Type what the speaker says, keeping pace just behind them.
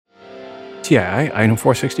TII Item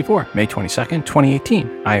 464, May 22nd,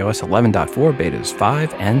 2018, iOS 11.4, Betas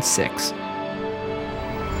 5 and 6.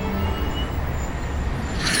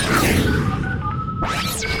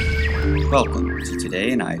 Welcome to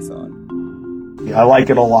Today in iPhone. I like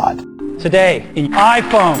it a lot. Today in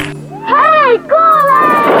iPhone. Hey, Google!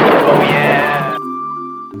 Oh, yeah.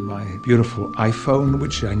 My beautiful iPhone,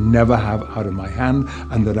 which I never have out of my hand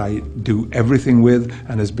and that I do everything with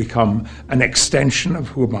and has become an extension of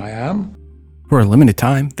who I am. For a limited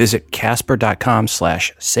time, visit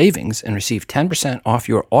Casper.com/savings and receive 10% off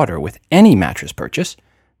your order with any mattress purchase.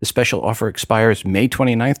 The special offer expires May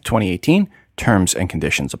 29th, 2018. Terms and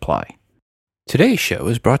conditions apply. Today's show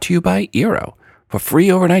is brought to you by Eero. For free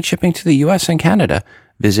overnight shipping to the U.S. and Canada,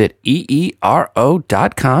 visit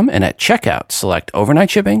eero.com and at checkout, select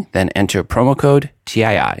overnight shipping, then enter promo code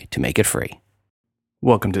TII to make it free.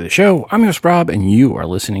 Welcome to the show. I'm your host, Rob, and you are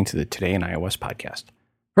listening to the Today in iOS podcast.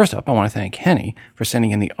 First up, I want to thank Henny for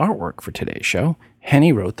sending in the artwork for today's show.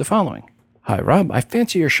 Henny wrote the following. Hi, Rob. I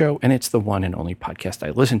fancy your show, and it's the one and only podcast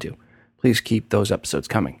I listen to. Please keep those episodes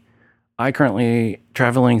coming. I currently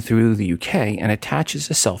traveling through the UK and attaches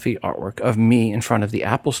a selfie artwork of me in front of the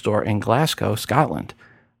Apple Store in Glasgow, Scotland.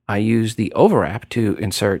 I use the Over app to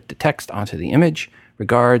insert the text onto the image.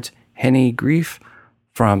 Regards, Henny Grief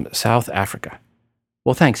from South Africa.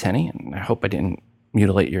 Well, thanks, Henny, and I hope I didn't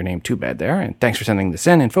mutilate your name too bad there. And thanks for sending this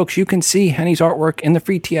in. And folks, you can see Henny's artwork in the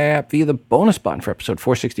free TI app via the bonus button for episode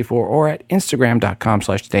 464 or at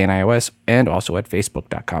Instagram.com/todayinios and also at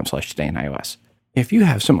Facebook.com/todayinios. If you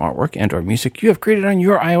have some artwork and or music you have created on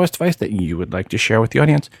your iOS device that you would like to share with the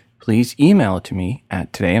audience, please email it to me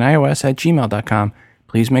at todayinios@gmail.com.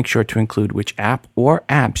 Please make sure to include which app or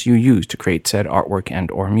apps you use to create said artwork and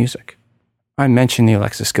or music. I mentioned the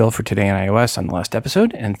Alexa skill for Today in iOS on the last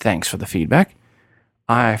episode, and thanks for the feedback.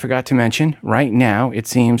 I forgot to mention, right now, it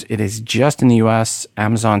seems it is just in the US,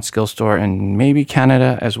 Amazon Skill Store, and maybe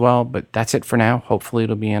Canada as well, but that's it for now. Hopefully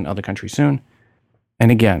it'll be in other countries soon.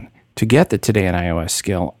 And again, to get the Today in iOS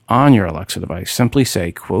skill on your Alexa device, simply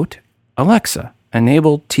say, quote, Alexa,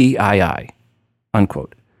 enable TII,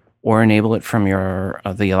 unquote, or enable it from your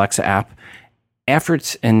the Alexa app. After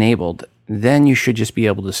it's enabled, then you should just be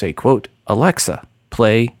able to say, quote, Alexa,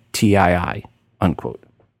 play TII, unquote.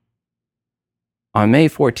 On May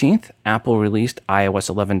 14th, Apple released iOS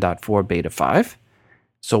 11.4 Beta 5.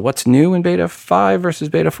 So what's new in Beta 5 versus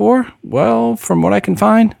Beta 4? Well, from what I can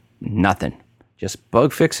find, nothing. Just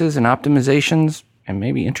bug fixes and optimizations, and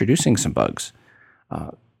maybe introducing some bugs.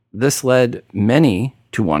 This led many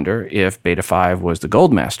to wonder if Beta 5 was the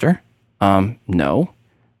gold master. No.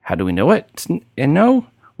 How do we know it? And no.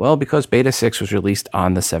 Well, because Beta 6 was released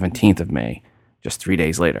on the 17th of May, just 3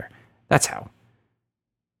 days later. That's how.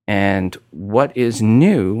 And what is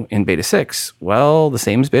new in Beta 6? Well, the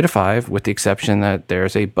same as Beta 5, with the exception that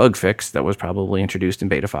there's a bug fix that was probably introduced in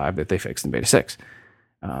Beta 5 that they fixed in Beta 6.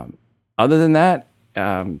 Other than that,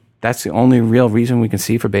 that's the only real reason we can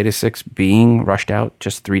see for Beta 6 being rushed out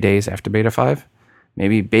just 3 days after Beta 5.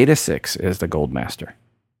 Maybe Beta 6 is the gold master.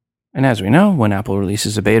 And as we know, when Apple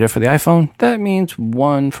releases a beta for the iPhone, that means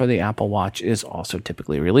one for the Apple Watch is also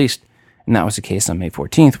typically released. And that was the case on May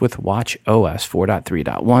 14th with Watch OS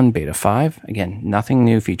 4.3.1 Beta 5. Again, nothing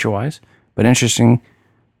new feature-wise, but interesting,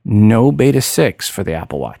 no Beta 6 for the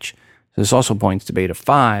Apple Watch. So this also points to Beta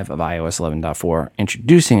 5 of iOS 11.4,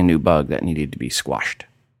 introducing a new bug that needed to be squashed.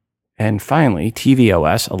 And finally,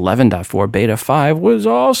 tvOS 11.4 Beta 5 was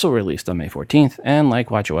also released on May 14th, and like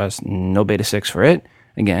watchOS, no Beta 6 for it.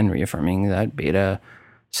 Again, reaffirming that Beta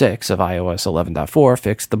 6 of iOS 11.4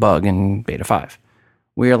 fixed the bug in Beta 5.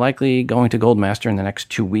 We are likely going to Goldmaster in the next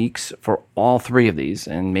 2 weeks for all three of these,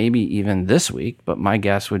 and maybe even this week, but my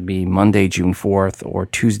guess would be Monday, June 4th, or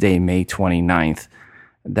Tuesday, May 29th.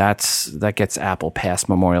 That gets Apple past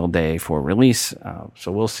Memorial Day for release,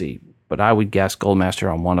 so we'll see. But I would guess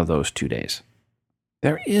Goldmaster on one of those 2 days.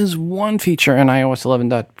 There is one feature in iOS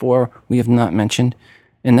 11.4 we have not mentioned,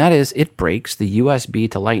 and that is it breaks the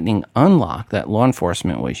USB to Lightning unlock that law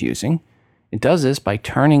enforcement was using. It does this by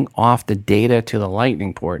turning off the data to the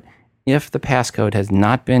Lightning port if the passcode has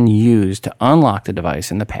not been used to unlock the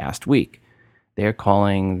device in the past week. They're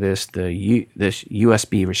calling this this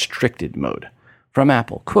USB restricted mode. From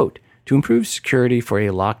Apple, quote, to improve security for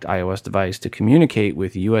a locked iOS device to communicate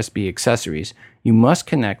with USB accessories, you must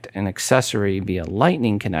connect an accessory via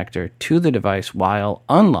Lightning connector to the device while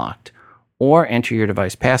unlocked or enter your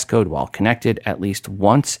device passcode while connected at least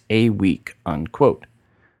once a week, unquote.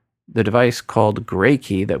 The device called Gray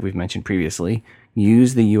Key that we've mentioned previously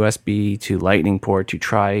used the USB to Lightning port to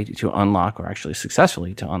try to unlock, or actually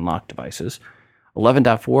successfully to unlock devices.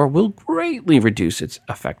 11.4 will greatly reduce its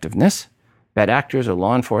effectiveness. Bad actors or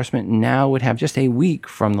law enforcement now would have just a week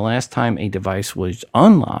from the last time a device was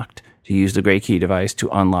unlocked to use the Gray Key device to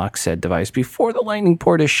unlock said device before the Lightning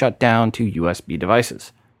port is shut down to USB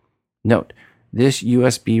devices. Note, this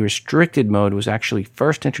USB restricted mode was actually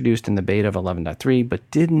first introduced in the beta of 11.3 but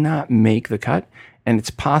did not make the cut, and it's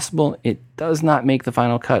possible it does not make the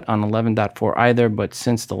final cut on 11.4 either, but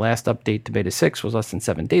since the last update to beta 6 was less than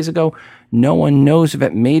 7 days ago, no one knows if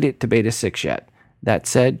it made it to beta 6 yet. That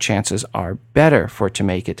said, chances are better for it to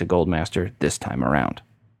make it to Goldmaster this time around.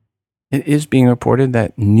 It is being reported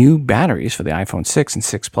that new batteries for the iPhone 6 and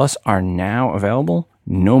 6 Plus are now available.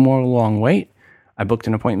 No more long wait. I booked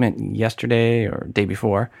an appointment yesterday or day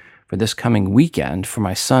before for this coming weekend for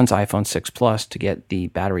my son's iPhone 6 Plus to get the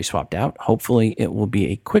battery swapped out. Hopefully it will be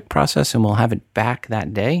a quick process and we'll have it back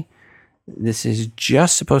that day. This is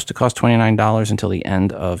just supposed to cost $29 until the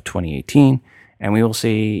end of 2018. And we will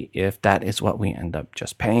see if that is what we end up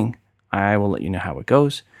just paying. I will let you know how it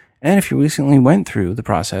goes. And if you recently went through the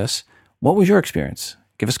process, what was your experience?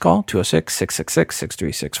 Give us a call,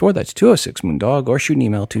 206-666-6364. That's 206-MOONDOG, or shoot an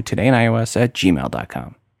email to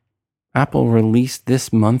todayinios@gmail.com. Apple released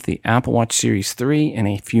this month the Apple Watch Series 3 in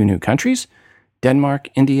a few new countries. Denmark,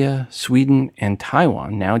 India, Sweden, and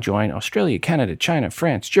Taiwan now join Australia, Canada, China,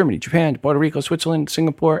 France, Germany, Japan, Puerto Rico, Switzerland,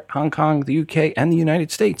 Singapore, Hong Kong, the UK, and the United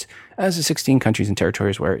States as the 16 countries and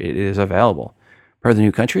territories where it is available. Per the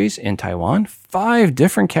new countries, in Taiwan, 5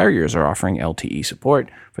 different carriers are offering LTE support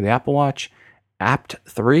for the Apple Watch: Apt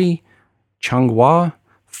 3, Chunghwa,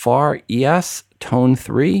 Far ES, Tone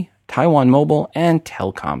 3, Taiwan Mobile, and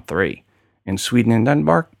Telcom 3. In Sweden and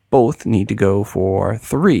Denmark, both need to go for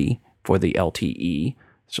 3 for the LTE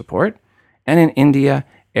support. And in India,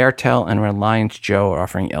 Airtel and Reliance Jio are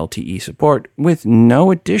offering LTE support with no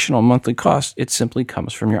additional monthly cost. It simply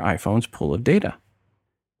comes from your iPhone's pool of data.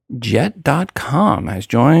 Jet.com has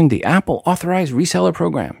joined the Apple Authorized Reseller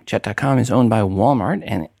Program. Jet.com is owned by Walmart,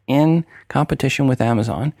 and in competition with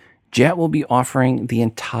Amazon, Jet will be offering the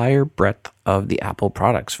entire breadth of the Apple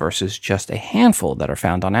products versus just a handful that are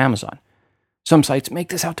found on Amazon. Some sites make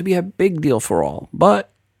this out to be a big deal for all, but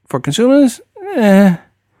for consumers, I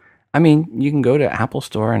mean, you can go to Apple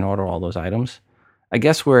Store and order all those items. I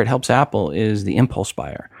guess where it helps Apple is the impulse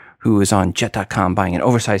buyer who is on Jet.com buying an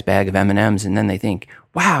oversized bag of M&Ms, and then they think,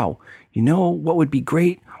 wow, you know what would be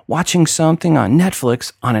great? Watching something on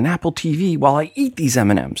Netflix on an Apple TV while I eat these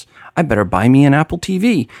M&Ms. I better buy me an Apple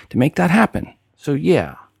TV to make that happen. So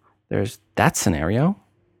yeah, there's that scenario.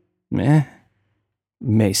 May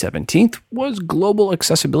 17th was Global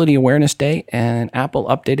Accessibility Awareness Day, and Apple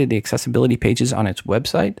updated the accessibility pages on its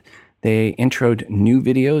website. They introed new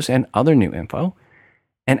videos and other new info.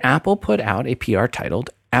 And Apple put out a PR titled,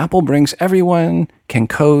 "Apple Brings Everyone Can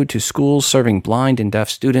Code to Schools Serving Blind and Deaf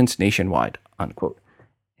Students Nationwide," unquote.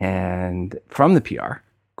 And from the PR,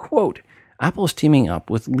 quote, "Apple is teaming up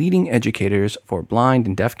with leading educators for blind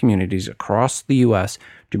and deaf communities across the U.S.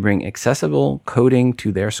 to bring accessible coding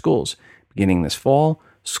to their schools. Beginning this fall,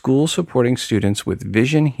 schools supporting students with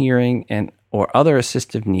vision, hearing, and or other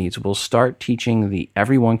assistive needs will start teaching the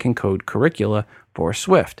Everyone Can Code curricula for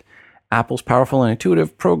Swift. Apple's powerful and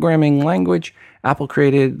intuitive programming language. Apple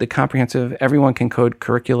created the comprehensive Everyone Can Code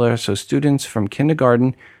curricula so students from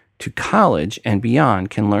kindergarten to college and beyond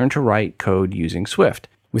can learn to write code using Swift.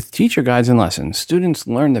 With teacher guides and lessons, students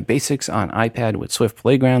learn the basics on iPad with Swift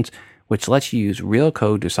Playgrounds, which lets you use real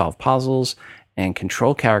code to solve puzzles and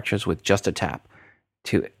control characters with just a tap,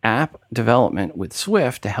 to app development with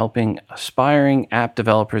Swift to helping aspiring app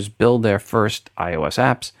developers build their first iOS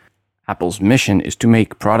apps. Apple's mission is to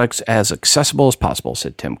make products as accessible as possible,"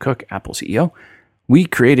 said Tim Cook, Apple CEO. "We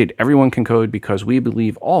created Everyone Can Code because we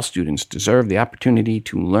believe all students deserve the opportunity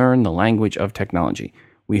to learn the language of technology.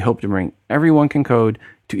 We hope to bring Everyone Can Code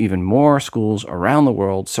to even more schools around the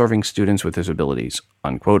world serving students with disabilities,"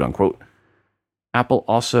 unquote, unquote. Apple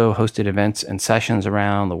also hosted events and sessions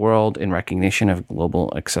around the world in recognition of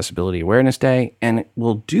Global Accessibility Awareness Day, and it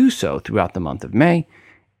will do so throughout the month of May.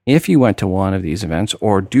 If you went to one of these events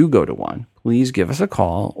or do go to one, please give us a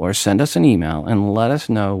call or send us an email and let us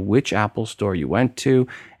know which Apple store you went to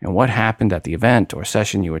and what happened at the event or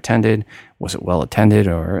session you attended. Was it well attended,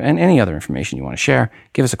 and any other information you want to share?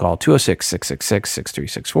 Give us a call,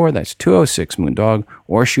 206-666-6364. That's 206-MOONDOG,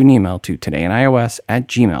 or shoot an email to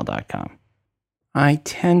todayinios@gmail.com. I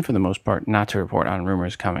tend, for the most part, not to report on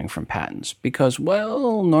rumors coming from patents because,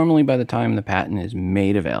 well, normally by the time the patent is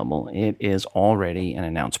made available, it is already an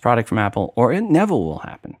announced product from Apple, or it never will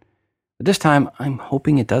happen. But this time, I'm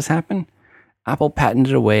hoping it does happen. Apple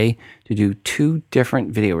patented a way to do 2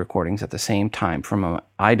 different video recordings at the same time from an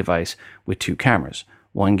iDevice with 2 cameras,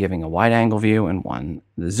 one giving a wide-angle view and one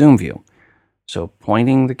the zoom view. So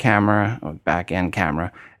pointing the camera, or back-end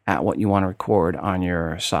camera, at what you want to record on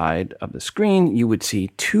your side of the screen, you would see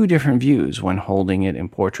two different views when holding it in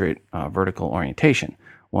portrait vertical orientation.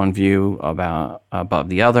 One view above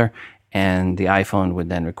the other, and the iPhone would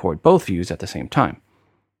then record both views at the same time.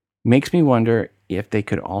 Makes me wonder if they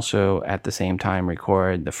could also at the same time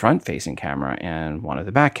record the front-facing camera and one of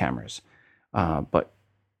the back cameras. But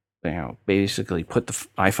basically put the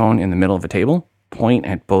iPhone in the middle of a table, point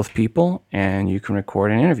at both people, and you can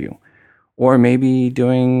record an interview. Or maybe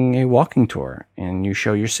doing a walking tour and you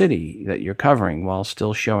show your city that you're covering while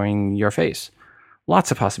still showing your face.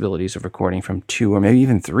 Lots of possibilities of recording from 2 or maybe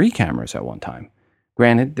even 3 cameras at one time.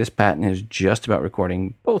 Granted, this patent is just about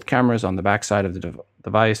recording both cameras on the backside of the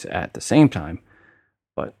device at the same time,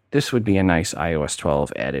 but this would be a nice iOS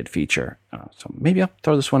 12 added feature. So maybe I'll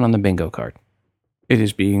throw this one on the bingo card. It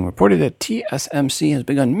is being reported that TSMC has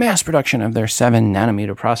begun mass production of their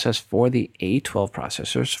 7nm process for the A12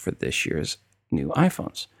 processors for this year's new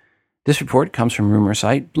iPhones. This report comes from rumor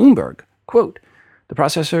site Bloomberg. Quote, the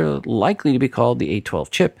processor, likely to be called the A12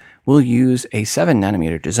 chip, will use a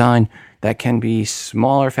 7nm design that can be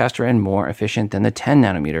smaller, faster, and more efficient than the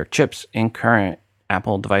 10nm chips in current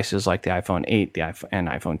Apple devices like the iPhone 8 and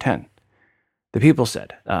iPhone 10. The people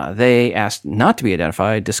said they asked not to be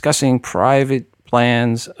identified, discussing private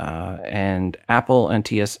plans, and Apple and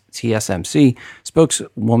TSMC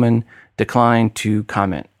spokeswoman declined to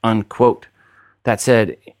comment, unquote. That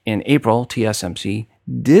said, in April, TSMC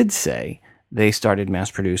did say they started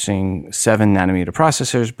mass producing 7nm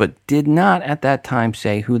processors, but did not at that time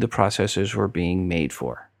say who the processors were being made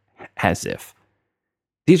for. As if.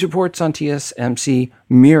 These reports on TSMC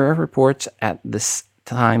mirror reports at this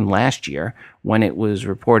time last year when it was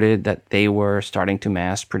reported that they were starting to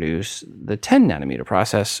mass produce the 10nm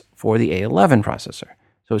process for the A11 processor.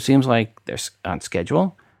 So it seems like they're on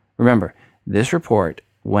schedule. Remember, this report,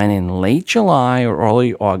 when in late July or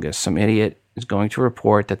early August, some idiot is going to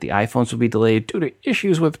report that the iPhones will be delayed due to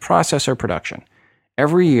issues with processor production.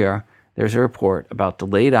 Every year, there's a report about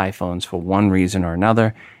delayed iPhones for one reason or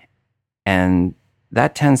another, and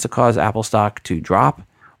that tends to cause Apple stock to drop,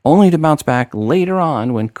 only to bounce back later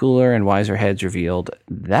on when cooler and wiser heads revealed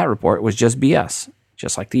that report was just BS,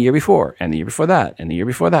 just like the year before, and the year before that, and the year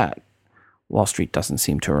before that. Wall Street doesn't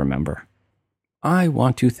seem to remember. I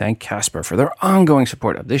want to thank Casper for their ongoing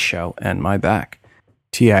support of this show and my back.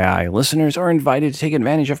 TII listeners are invited to take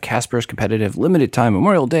advantage of Casper's competitive limited-time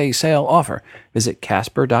Memorial Day sale offer. Visit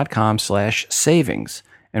casper.com/savings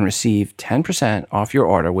and receive 10% off your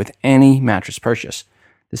order with any mattress purchase.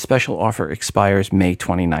 The special offer expires May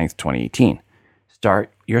 29th, 2018.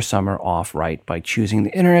 Start your summer off right by choosing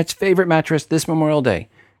the internet's favorite mattress this Memorial Day,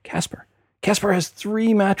 Casper. Casper has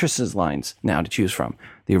 3 mattresses lines now to choose from.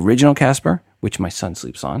 The original Casper, which my son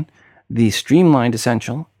sleeps on, the Streamlined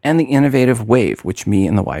Essential, and the innovative Wave, which me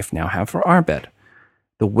and the wife now have for our bed.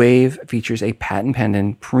 The Wave features a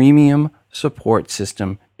patent-pending premium support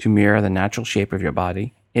system to mirror the natural shape of your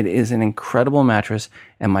body. It is an incredible mattress,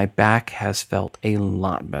 and my back has felt a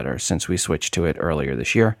lot better since we switched to it earlier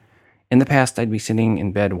this year. In the past, I'd be sitting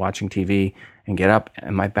in bed watching TV and get up,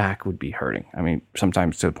 and my back would be hurting. I mean,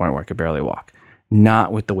 sometimes to the point where I could barely walk.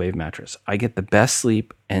 Not with the Wave mattress. I get the best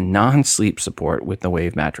sleep and non-sleep support with the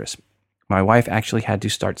Wave mattress. My wife actually had to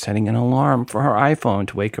start setting an alarm for her iPhone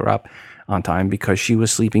to wake her up on time because she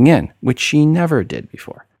was sleeping in, which she never did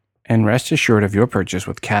before. And rest assured of your purchase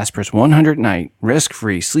with Casper's 100-night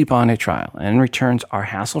risk-free sleep-on-it trial, and returns are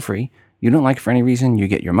hassle-free. You don't like it for any reason, you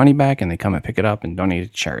get your money back and they come and pick it up and donate it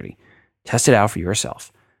to charity. Test it out for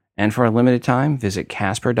yourself. And for a limited time, visit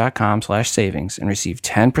casper.com/savings and receive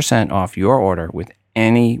 10% off your order with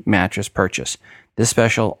any mattress purchase. This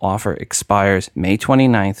special offer expires May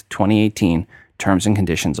 29th, 2018. Terms and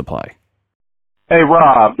conditions apply. Hey,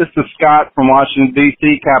 Rob, this is Scott from Washington,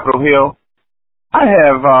 D.C., Capitol Hill. I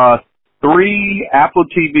have 3 Apple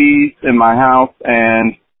TVs in my house,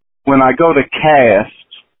 and when I go to cast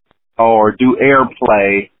or do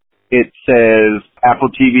AirPlay, it says Apple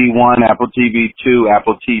TV 1, Apple TV 2,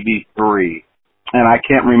 Apple TV 3. And I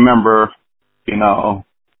can't remember,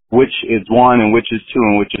 which is 1 and which is 2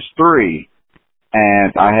 and which is 3.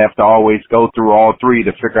 And I have to always go through all 3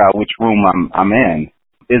 to figure out which room I'm in.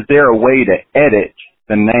 Is there a way to edit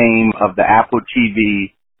the name of the Apple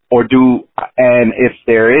TV, and if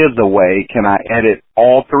there is a way, can I edit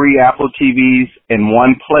all 3 Apple TVs in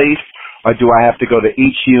one place, or do I have to go to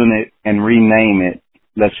each unit and rename it?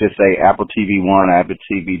 Let's just say Apple TV 1, Apple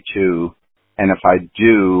TV 2, and if I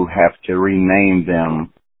do have to rename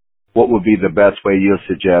them, what would be the best way you'll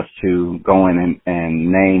suggest to go in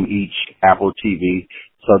and name each Apple TV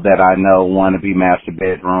so that I know one to be master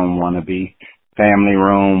bedroom, one to be family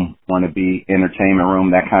room, want to be entertainment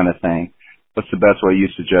room, that kind of thing. What's the best way you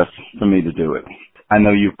suggest for me to do it? I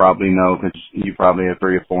know you probably know because you probably have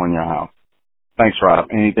 3 or 4 in your house. Thanks, Rob.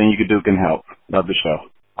 Anything you could do can help. Love the show.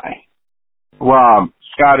 Bye. Rob,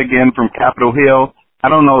 Scott again from Capitol Hill. I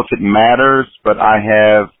don't know if it matters, but I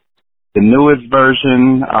have the newest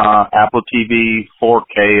version, Apple TV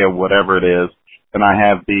 4K or whatever it is, and I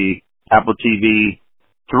have the Apple TV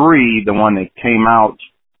 3, the one that came out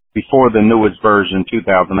before the newest version,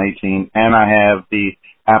 2018, and I have the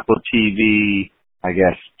Apple TV, I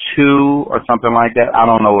guess, 2 or something like that. I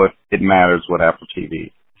don't know if it matters what Apple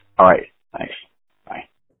TV. All right, thanks. Bye.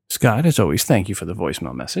 Scott, as always, thank you for the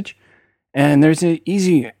voicemail message. And there's an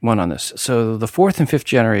easy one on this. So the 4th and 5th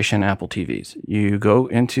generation Apple TVs, you go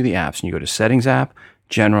into the apps and you go to Settings app,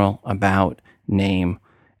 General, About, Name,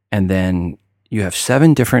 and then you have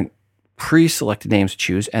 7 different pre-selected names to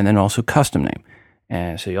choose, and then also custom name.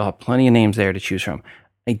 And so you'll have plenty of names there to choose from.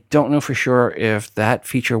 I don't know for sure if that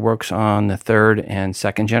feature works on the 3rd and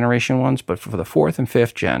 2nd generation ones, but for the 4th and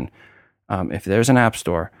 5th gen, if there's an app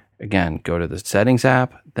store, again, go to the Settings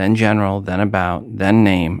app, then General, then About, then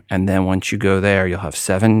Name, and then once you go there, you'll have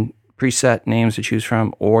 7 preset names to choose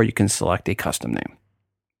from, or you can select a custom name.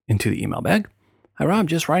 Into the email bag. Hi, Rob.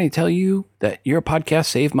 Just writing to tell you that your podcast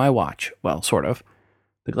saved my watch. Well, sort of.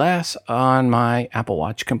 The glass on my Apple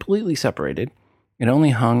Watch completely separated. It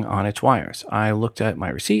only hung on its wires. I looked at my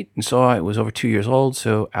receipt and saw it was over 2 years old,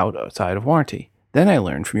 so outside of warranty. Then I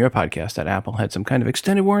learned from your podcast that Apple had some kind of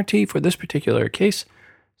extended warranty for this particular case,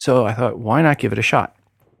 so I thought, why not give it a shot?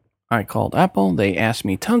 I called Apple. They asked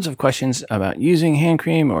me tons of questions about using hand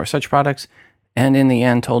cream or such products, and in the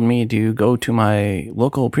end told me to go to my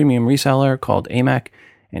local premium reseller called AMAC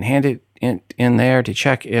and hand it in there to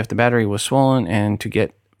check if the battery was swollen and to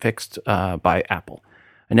get fixed by Apple.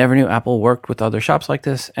 I never knew Apple worked with other shops like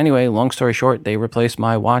this. Anyway, long story short, they replaced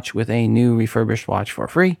my watch with a new refurbished watch for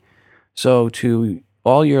free. So to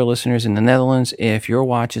all your listeners in the Netherlands, if your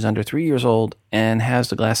watch is under 3 years old and has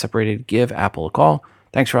the glass separated, give Apple a call.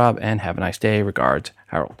 Thanks, Rob, and have a nice day. Regards,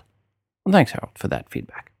 Harold. Well, thanks, Harold, for that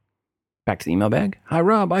feedback. Back to the email bag. Hi,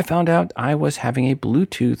 Rob. I found out I was having a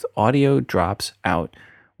Bluetooth audio drops out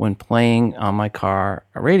when playing on my car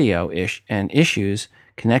radio and issues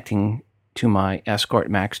connecting to my Escort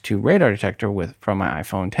Max 2 radar detector from my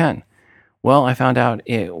iPhone 10. Well, I found out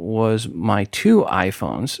it was my 2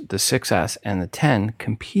 iPhones, the 6S and the 10,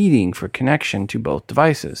 competing for connection to both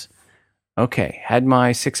devices. Okay, had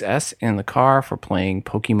my 6S in the car for playing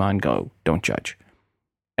Pokemon Go. Don't judge.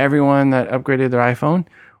 Everyone that upgraded their iPhone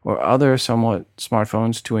or other somewhat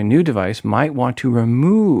smartphones to a new device might want to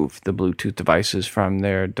remove the Bluetooth devices from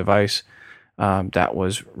their device that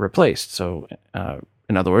was replaced. So,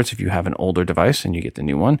 in other words, if you have an older device and you get the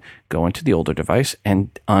new one, go into the older device and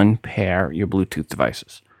unpair your Bluetooth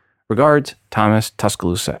devices. Regards, Thomas,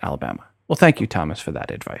 Tuscaloosa, Alabama. Well, thank you, Thomas, for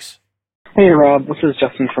that advice. Hey, Rob. This is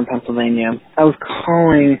Justin from Pennsylvania. I was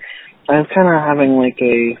calling. I was kind of having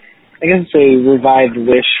a revived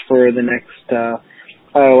wish for the next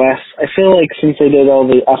iOS. I feel like since they did all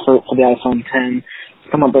the effort for the iPhone 10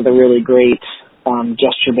 to come up with a really great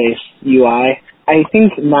gesture-based UI, I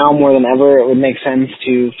think now more than ever it would make sense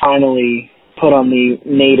to finally put on the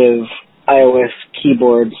native iOS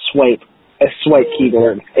keyboard a swipe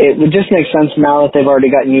keyboard. It would just make sense now that they've already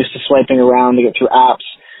gotten used to swiping around to get through apps.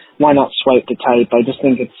 Why not swipe to type? I just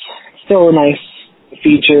think it's still a nice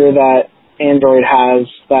feature that Android has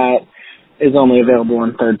that is only available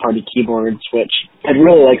on third-party keyboards, which I'd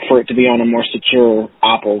really like for it to be on a more secure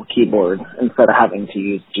Apple keyboard instead of having to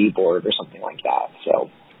use Gboard or something like that. So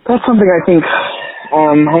that's something I think,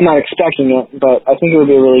 I'm not expecting it, but I think it would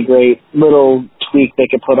be a really great little tweak they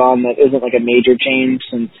could put on that isn't like a major change,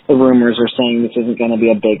 since the rumors are saying this isn't going to be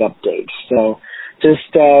a big update. So just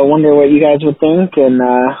wonder what you guys would think, and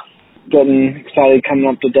getting excited coming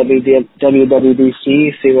up to WWDC,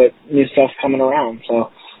 see what new stuff's coming around. So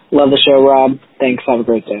love the show, Rob. Thanks. Have a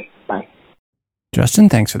great day. Bye. Justin,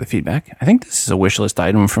 thanks for the feedback. I think this is a wish list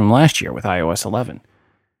item from last year with iOS 11.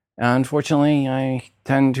 Unfortunately, I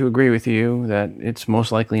tend to agree with you that it's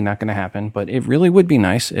most likely not going to happen, but it really would be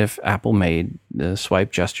nice if Apple made the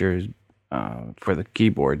swipe gestures for the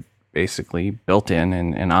keyboard basically built in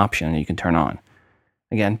and an option you can turn on.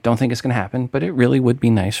 Again, don't think it's going to happen, but it really would be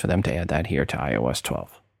nice for them to add that here to iOS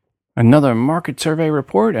 12. Another market survey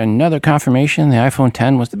report, another confirmation the iPhone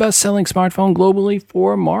 10 was the best-selling smartphone globally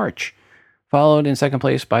for March, followed in second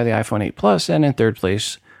place by the iPhone 8 Plus, and in third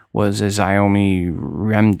place was a Xiaomi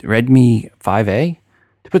Redmi 5A.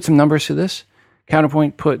 To put some numbers to this,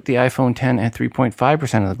 Counterpoint put the iPhone 10 at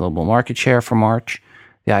 3.5% of the global market share for March.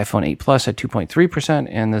 the iPhone 8 Plus at 2.3%,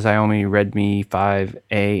 and the Xiaomi Redmi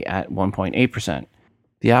 5A at 1.8%.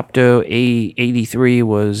 The Opto A83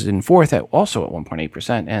 was in fourth, also at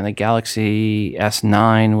 1.8%, and the Galaxy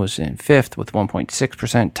S9 was in fifth with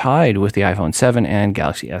 1.6%, tied with the iPhone 7 and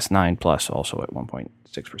Galaxy S9 Plus, also at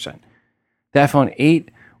 1.6%. The iPhone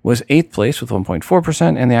 8 was 8th place with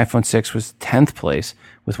 1.4%, and the iPhone 6 was 10th place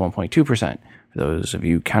with 1.2%. For those of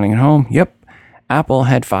you counting at home, yep, Apple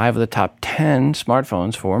had 5 of the top 10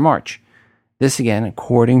 smartphones for March. This again,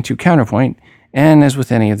 according to Counterpoint, and as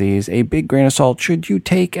with any of these, a big grain of salt should you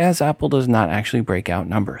take, as Apple does not actually break out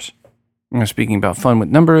numbers. Now, speaking about fun with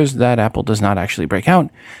numbers that Apple does not actually break out,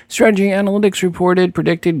 Strategy Analytics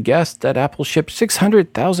predicted guessed that Apple shipped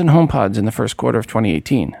 600,000 HomePods in the first quarter of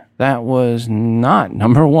 2018. That was not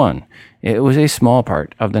number one. It was a small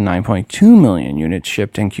part of the 9.2 million units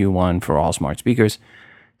shipped in Q1 for all smart speakers,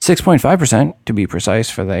 6.5% to be precise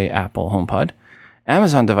for the Apple HomePod.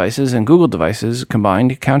 Amazon devices and Google devices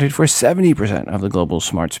combined accounted for 70% of the global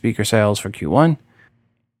smart speaker sales for Q1.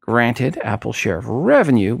 Granted, Apple's share of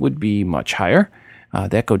revenue would be much higher.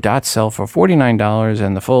 The Echo Dots sell for $49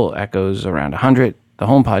 and the full Echo's around $100. The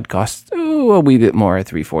HomePod costs a wee bit more at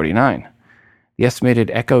 $349. The estimated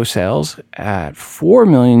Echo sales at 4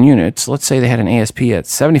 million units, let's say they had an ASP at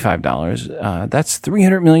 $75, that's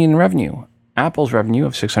 $300 million in revenue. Apple's revenue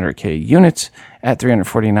of 600K units at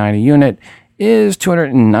 $349 a unit is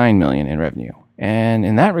 $209 million in revenue. And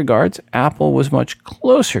in that regards, Apple was much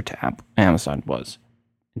closer to Amazon was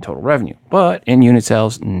in total revenue, but in unit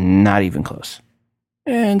sales, not even close.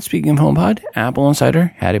 And speaking of HomePod, Apple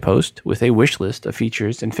Insider had a post with a wish list of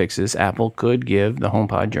features and fixes Apple could give the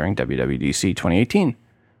HomePod during WWDC 2018.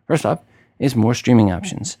 First up is more streaming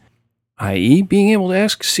options, i.e. being able to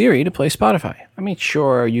ask Siri to play Spotify. I mean,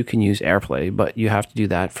 sure, you can use AirPlay, but you have to do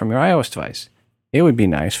that from your iOS device. It would be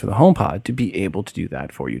nice for the HomePod to be able to do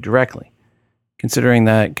that for you directly. Considering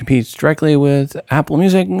that it competes directly with Apple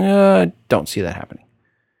Music, don't see that happening.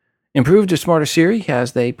 Improved to smarter Siri,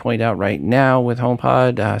 as they point out right now with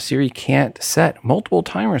HomePod, Siri can't set multiple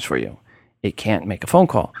timers for you. It can't make a phone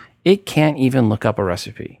call. It can't even look up a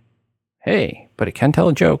recipe. Hey, but it can tell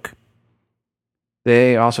a joke.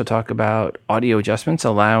 They also talk about audio adjustments,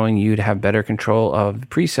 allowing you to have better control of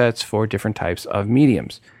presets for different types of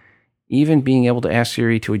mediums. Even being able to ask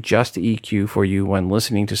Siri to adjust the EQ for you when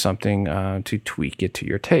listening to something to tweak it to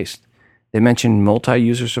your taste. They mention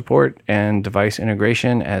multi-user support and device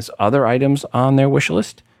integration as other items on their wish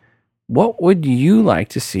list. What would you like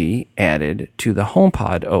to see added to the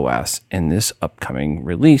HomePod OS in this upcoming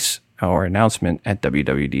release or announcement at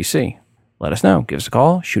WWDC? Let us know. Give us a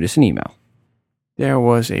call. Shoot us an email. There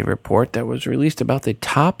was a report that was released about the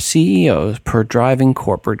top CEOs per driving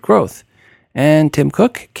corporate growth. And Tim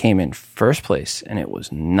Cook came in first place, and it was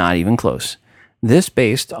not even close. This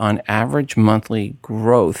based on average monthly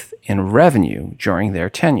growth in revenue during their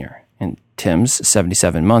tenure. In Tim's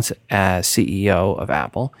 77 months as CEO of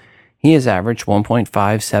Apple, he has averaged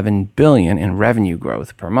 $1.57 billion in revenue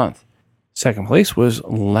growth per month. Second place was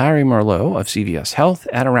Larry Merlo of CVS Health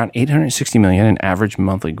at around $860 million in average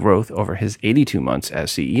monthly growth over his 82 months as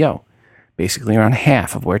CEO, basically around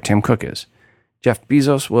half of where Tim Cook is. Jeff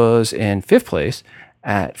Bezos was in fifth place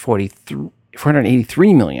at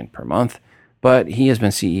 $483 million per month, but he has been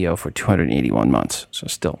CEO for 281 months, so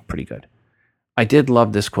still pretty good. I did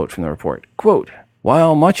love this quote from the report. Quote,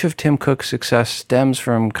 "While much of Tim Cook's success stems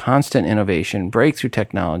from constant innovation, breakthrough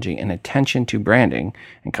technology, and attention to branding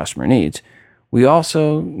and customer needs, we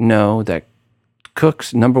also know that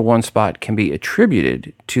Cook's number one spot can be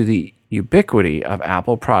attributed to the ubiquity of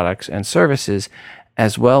Apple products and services,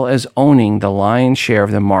 as well as owning the lion's share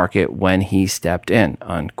of the market when he stepped in,"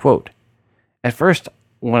 unquote. At first,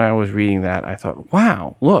 when I was reading that, I thought,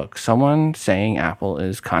 wow, look, someone saying Apple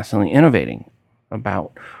is constantly innovating.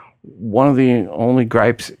 About one of the only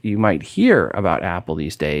gripes you might hear about Apple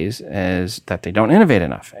these days is that they don't innovate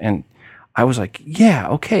enough. And I was like, yeah,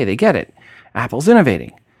 okay, they get it. Apple's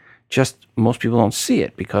innovating. Just most people don't see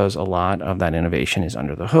it because a lot of that innovation is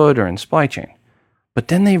under the hood or in supply chain. But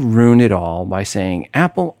then they ruined it all by saying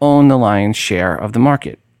Apple owned the lion's share of the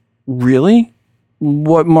market. Really?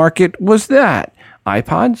 What market was that?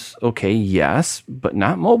 iPods? Okay, yes, but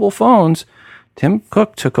not mobile phones. Tim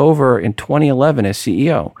Cook took over in 2011 as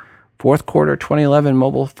CEO. Fourth quarter 2011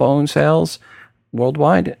 mobile phone sales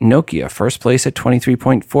worldwide, Nokia first place at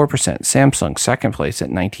 23.4%, Samsung second place at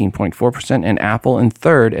 19.4%, and Apple in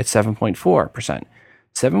third at 7.4%.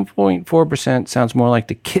 7.4% sounds more like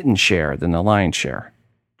the kitten share than the lion's share.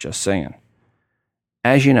 Just saying.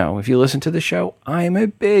 As you know, if you listen to the show, I am a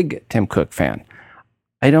big Tim Cook fan.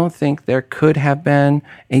 I don't think there could have been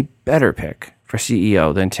a better pick for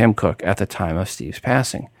CEO than Tim Cook at the time of Steve's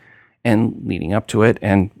passing. And leading up to it,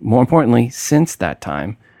 and more importantly, since that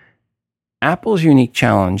time, Apple's unique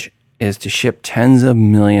challenge is to ship tens of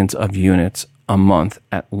millions of units a month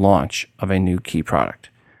at launch of a new key product.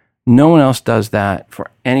 No one else does that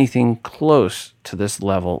for anything close to this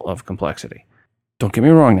level of complexity. Don't get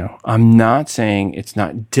me wrong now. I'm not saying it's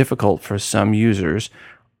not difficult for some users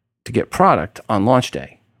to get product on launch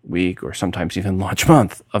day, week, or sometimes even launch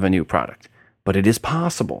month of a new product. But it is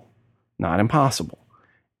possible, not impossible.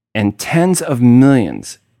 And tens of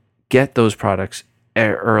millions get those products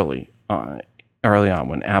early on.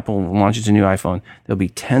 When Apple launches a new iPhone, there'll be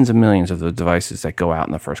tens of millions of those devices that go out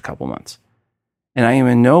in the first couple months. And I am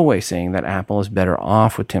in no way saying that Apple is better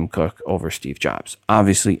off with Tim Cook over Steve Jobs.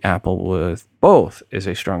 Obviously, Apple with both is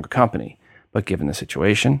a stronger company. But given the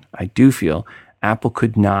situation, I do feel Apple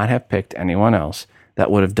could not have picked anyone else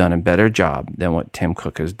that would have done a better job than what Tim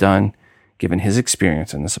Cook has done, given his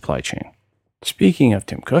experience in the supply chain. Speaking of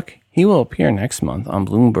Tim Cook, he will appear next month on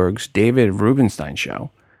Bloomberg's David Rubenstein show,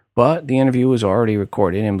 but the interview was already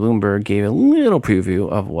recorded and Bloomberg gave a little preview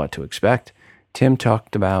of what to expect. Tim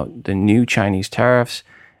talked about the new Chinese tariffs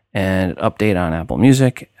and an update on Apple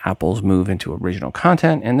Music, Apple's move into original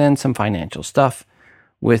content, and then some financial stuff.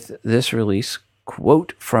 With this release,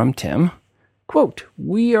 quote from Tim, quote,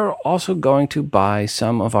 "We are also going to buy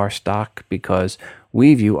some of our stock because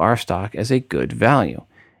we view our stock as a good value.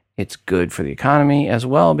 It's good for the economy as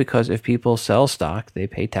well because if people sell stock, they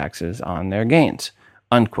pay taxes on their gains,"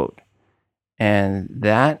 unquote. And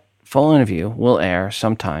that full interview will air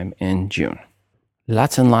sometime in June.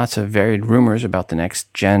 Lots and lots of varied rumors about the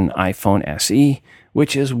next gen iPhone SE,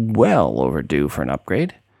 which is well overdue for an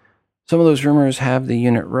upgrade. Some of those rumors have the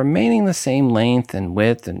unit remaining the same length and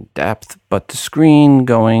width and depth, but the screen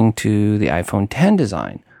going to the iPhone X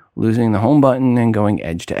design, losing the home button and going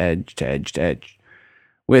edge to edge to edge to edge,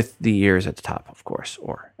 with the ears at the top, of course,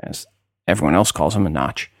 or as everyone else calls them, a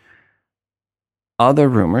notch. Other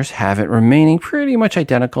rumors have it remaining pretty much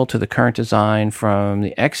identical to the current design from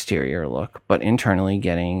the exterior look, but internally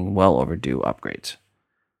getting well overdue upgrades.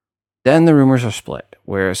 Then the rumors are split,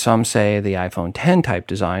 where some say the iPhone X type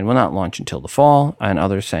design will not launch until the fall, and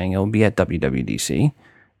others saying it will be at WWDC.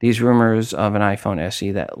 These rumors of an iPhone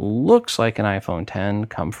SE that looks like an iPhone X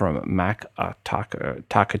come from Mac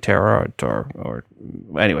Takatera, or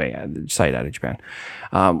anyway, a site out of Japan,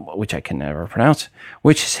 which I can never pronounce,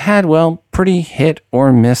 which has had, well, pretty hit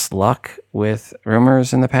or miss luck with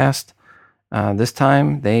rumors in the past. This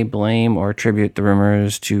time, they blame or attribute the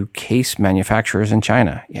rumors to case manufacturers in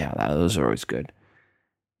China. Yeah, those are always good.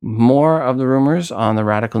 More of the rumors on the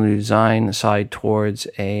radical new design side towards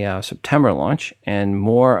a September launch, and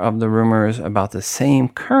more of the rumors about the same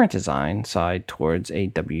current design side towards a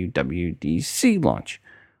WWDC launch.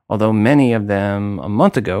 Although many of them a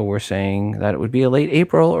month ago were saying that it would be a late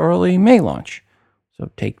April, early May launch. So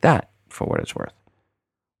take that for what it's worth.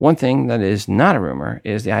 One thing that is not a rumor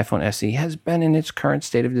is the iPhone SE has been in its current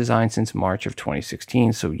state of design since March of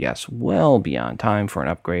 2016, so yes, well beyond time for an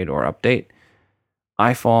upgrade or update.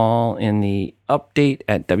 I fall in the update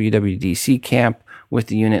at WWDC camp, with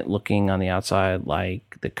the unit looking on the outside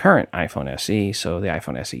like the current iPhone SE, so the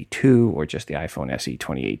iPhone SE 2 or just the iPhone SE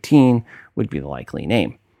 2018 would be the likely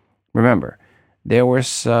name. Remember, there were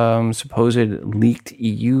some supposed leaked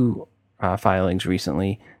EU filings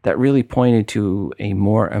recently that really pointed to a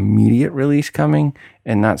more immediate release coming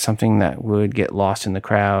and not something that would get lost in the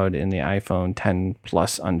crowd in the iPhone X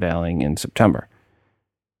Plus unveiling in September.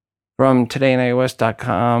 From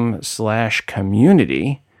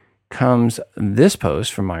todayios.com/community comes this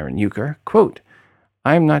post from Myron Euchre, quote,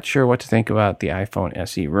 "I'm not sure what to think about the iPhone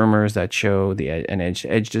SE rumors that show an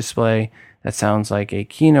edge-to-edge display. That sounds like a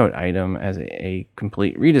keynote item as a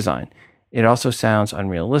complete redesign. It also sounds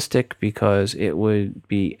unrealistic because it would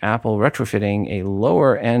be Apple retrofitting a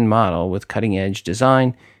lower-end model with cutting-edge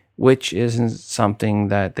design, which isn't something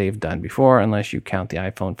that they've done before unless you count the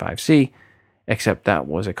iPhone 5C, except that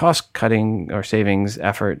was a cost-cutting or savings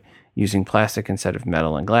effort using plastic instead of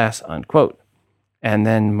metal and glass," unquote. And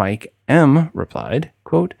then Mike M. replied,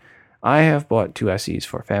 quote, "I have bought two SEs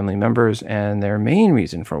for family members, and their main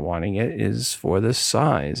reason for wanting it is for the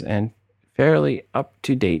size and fairly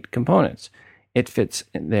up-to-date components. It fits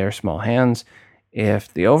in their small hands.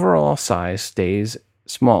 If the overall size stays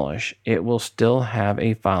smallish, it will still have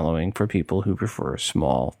a following for people who prefer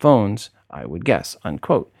small phones, I would guess,"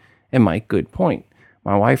 unquote. And Mike, good point.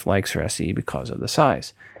 My wife likes her SE because of the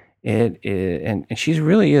size. It is, and she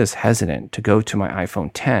really is hesitant to go to my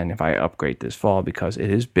iPhone X if I upgrade this fall because it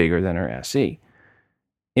is bigger than her SE.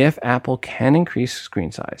 If Apple can increase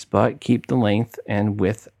screen size, but keep the length and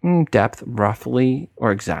width depth roughly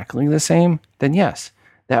or exactly the same, then yes,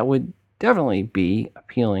 that would definitely be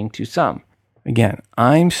appealing to some. Again,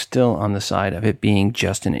 I'm still on the side of it being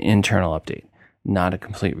just an internal update, not a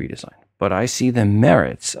complete redesign. But I see the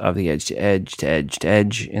merits of the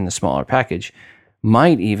edge-to-edge in the smaller package.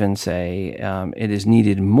 Might even say it is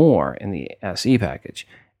needed more in the SE package.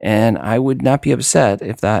 And I would not be upset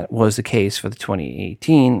if that was the case for the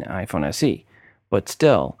 2018 iPhone SE. But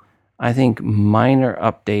still, I think minor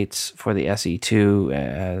updates for the SE2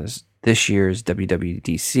 as this year's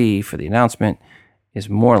WWDC for the announcement is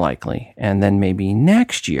more likely. And then maybe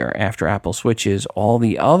next year, after Apple switches all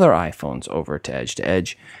the other iPhones over to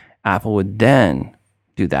edge, Apple would then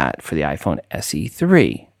do that for the iPhone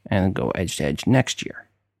SE3 and go edge-to-edge next year.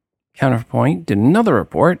 Counterpoint did another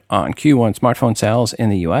report on Q1 smartphone sales in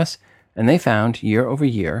the US, and they found year over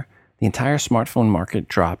year, the entire smartphone market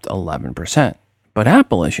dropped 11%. But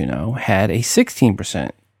Apple, as you know, had a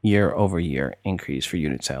 16% year over year increase for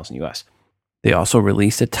unit sales in the US. They also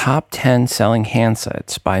released a top 10 selling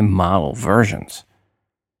handsets by model versions.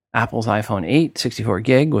 Apple's iPhone 8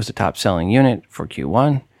 64GB was the top selling unit for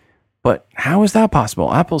Q1. But how is that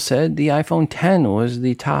possible? Apple said the iPhone X was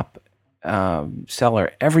the top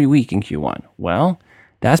seller every week in Q1. Well,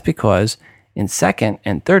 that's because in second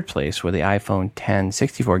and third place were the iPhone X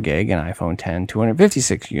 64GB and iPhone X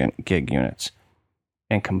 256GB units.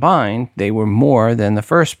 And combined, they were more than the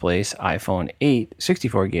first place iPhone 8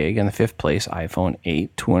 64GB and the fifth place iPhone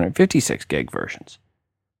 8 256GB versions.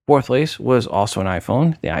 Fourth place was also an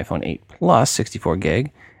iPhone, the iPhone 8 Plus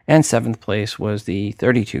 64GB, and seventh place was the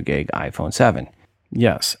 32GB iPhone 7.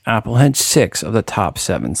 Yes, Apple had 6 of the top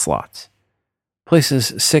 7 slots.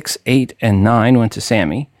 Places 6, 8, and 9 went to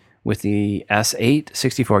Sammy, with the S8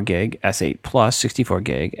 64GB, S8 Plus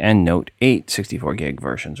 64GB, and Note 8 64GB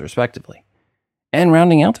versions, respectively. And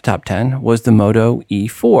rounding out the top 10 was the Moto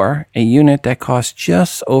E4, a unit that cost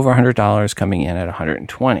just over $100, coming in at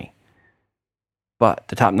 $120. But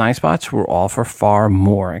the top 9 spots were all for far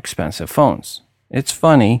more expensive phones. It's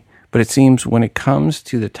funny, but it seems when it comes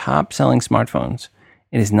to the top selling smartphones,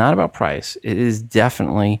 it is not about price. It is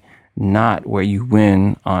definitely not where you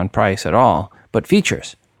win on price at all, but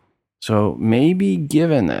features. So maybe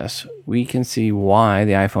given this, we can see why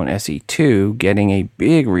the iPhone SE2 getting a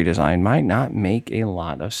big redesign might not make a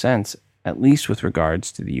lot of sense, at least with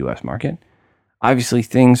regards to the US market. Obviously,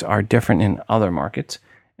 things are different in other markets,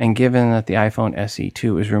 and given that the iPhone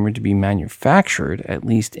SE2 is rumored to be manufactured, at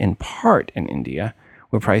least in part in India,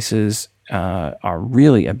 where prices are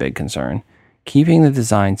really a big concern, keeping the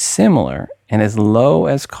design similar and as low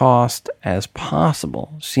as cost as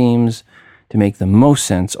possible seems to make the most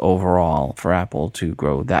sense overall for Apple to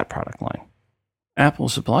grow that product line.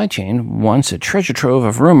 Apple's supply chain, once a treasure trove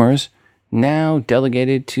of rumors, now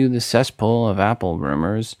delegated to the cesspool of Apple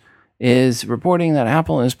rumors, is reporting that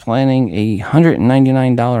Apple is planning a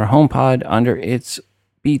 $199 HomePod under its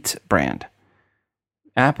Beats brand.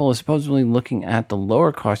 Apple is supposedly looking at the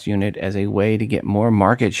lower cost unit as a way to get more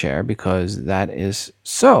market share because that is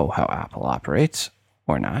so how Apple operates,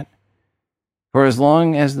 or not. For as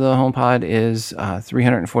long as the HomePod is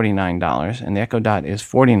 $349 and the Echo Dot is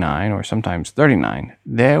 $49 or sometimes $39,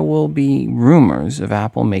 there will be rumors of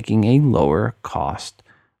Apple making a lower cost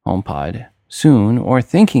HomePod soon, or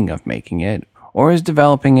thinking of making it, or is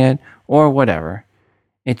developing it, or whatever.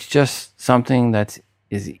 It's just something that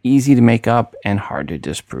is easy to make up and hard to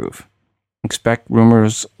disprove. Expect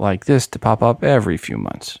rumors like this to pop up every few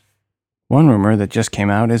months. One rumor that just came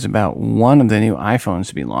out is about one of the new iPhones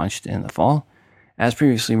to be launched in the fall. As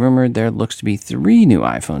previously rumored, there looks to be 3 new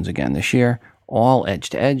iPhones again this year, all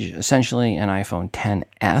edge-to-edge, essentially an iPhone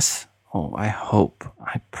XS. Oh,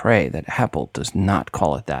 I pray that Apple does not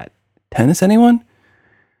call it that. Tennis, anyone?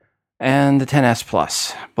 And the XS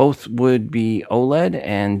Plus. Both would be OLED,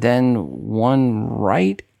 and then one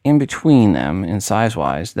right in between them in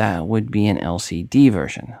size-wise, that would be an LCD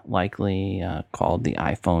version, likely called the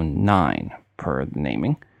iPhone 9 per the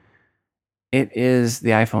naming. It is the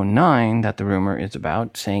iPhone 9 that the rumor is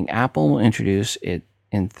about, saying Apple will introduce it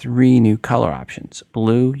in 3 new color options,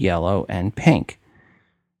 blue, yellow, and pink,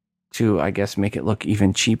 to, I guess, make it look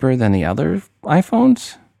even cheaper than the other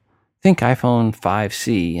iPhones. Think iPhone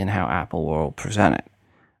 5C and how Apple will present it.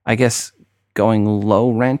 I guess going low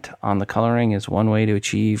rent on the coloring is one way to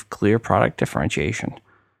achieve clear product differentiation.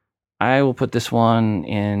 I will put this one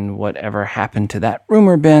in whatever happened to that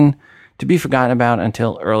rumor bin, to be forgotten about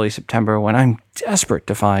until early September, when I'm desperate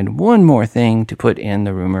to find one more thing to put in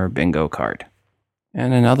the rumor bingo card.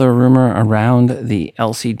 And another rumor around the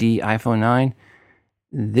LCD iPhone 9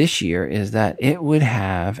 this year is that it would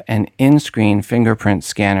have an in-screen fingerprint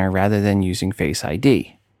scanner rather than using Face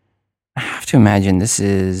ID. I have to imagine this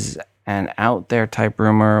is an out there type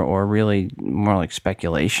rumor or really more like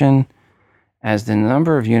speculation. As the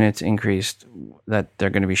number of units increased that they're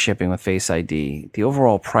going to be shipping with Face ID, the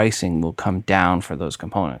overall pricing will come down for those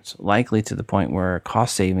components, likely to the point where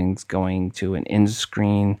cost savings going to an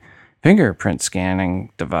in-screen fingerprint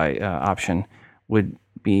scanning device option would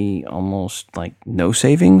be almost like no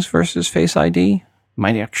savings versus Face ID.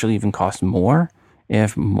 Might actually even cost more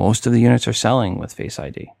if most of the units are selling with Face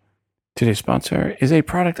ID. Today's sponsor is a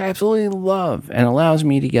product I absolutely love and allows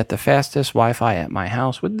me to get the fastest Wi-Fi at my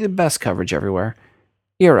house with the best coverage everywhere.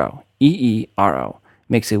 Eero, E-E-R-O,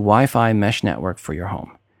 makes a Wi-Fi mesh network for your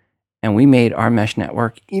home. And we made our mesh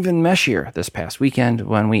network even meshier this past weekend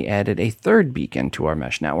when we added a third beacon to our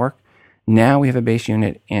mesh network. Now we have a base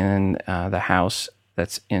unit in the house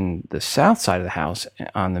that's in the south side of the house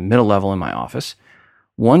on the middle level in my office,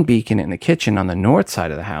 one beacon in the kitchen on the north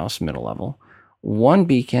side of the house, middle level, one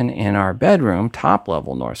beacon in our bedroom, top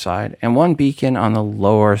level north side, and one beacon on the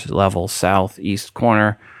lower level southeast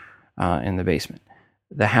corner in the basement.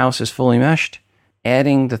 The house is fully meshed.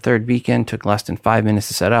 Adding the third beacon took less than 5 minutes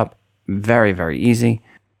to set up. Very, very easy.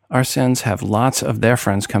 Our sons have lots of their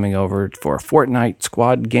friends coming over for Fortnite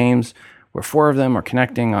squad games where 4 of them are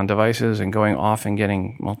connecting on devices and going off and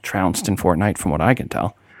getting, well, trounced in Fortnite from what I can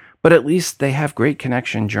tell. But at least they have great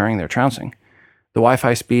connection during their trouncing. The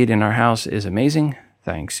Wi-Fi speed in our house is amazing,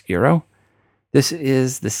 thanks Eero. This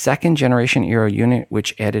is the second generation Eero unit,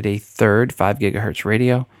 which added a third 5 gigahertz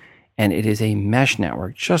radio, and it is a mesh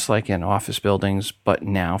network, just like in office buildings, but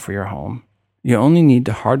now for your home. You only need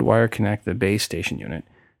to hardwire connect the base station unit.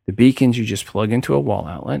 The beacons you just plug into a wall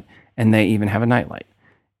outlet, and they even have a nightlight.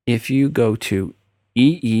 If you go to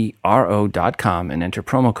eero.com and enter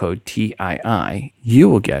promo code TII, you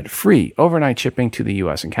will get free overnight shipping to the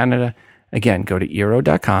US and Canada. Again, go to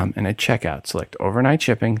eero.com and at checkout, select overnight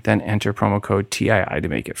shipping, then enter promo code TII to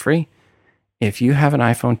make it free. If you have an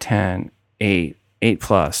iPhone 10, 8, 8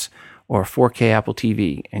 Plus, or 4K Apple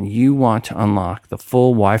TV, and you want to unlock the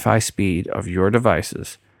full Wi-Fi speed of your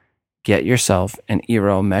devices, get yourself an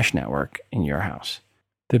Eero mesh network in your house.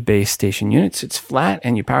 The base station unit sits flat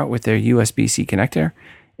and you power it with their USB-C connector.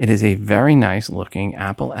 It is a very nice looking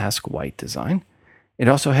Apple-esque white design. It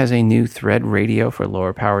also has a new thread radio for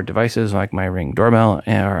lower powered devices like my Ring doorbell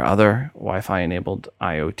or other Wi-Fi enabled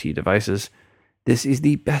IoT devices. This is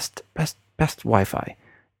the best Wi-Fi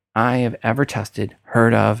I have ever tested,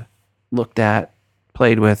 heard of, looked at,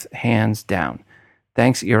 played with, hands down.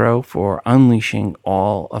 Thanks, Eero, for unleashing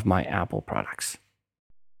all of my Apple products.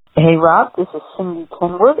 Hey, Rob, this is Cindy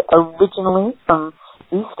Kenwood, originally from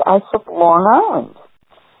East Islip, Long Island.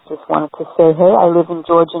 Just wanted to say, hey, I live in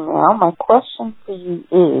Georgia now. My question for you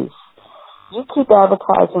is, you keep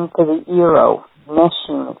advertising for the Eero mesh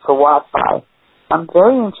unit for Wi-Fi. I'm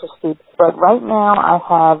very interested, but right now I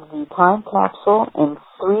have the time capsule and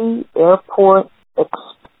 3 airport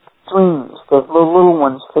extremes, the little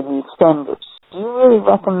ones for the extenders. Do you really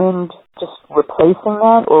recommend just replacing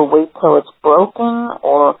that or wait till it's broken?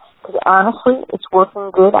 Or, because honestly, it's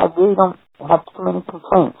working good. I really don't have too many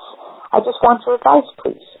complaints. I just want your advice,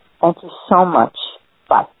 please. Thank you so much.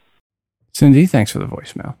 Bye. Cindy, thanks for the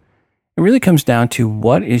voicemail. It really comes down to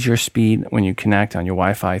what is your speed when you connect on your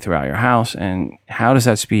Wi-Fi throughout your house, and how does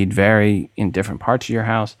that speed vary in different parts of your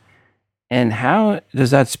house, and how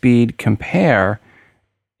does that speed compare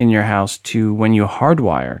in your house to when you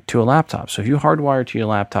hardwire to a laptop. So if you hardwire to your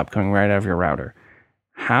laptop coming right out of your router,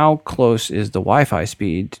 how close is the Wi-Fi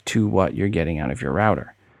speed to what you're getting out of your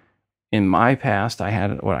router? In my past, I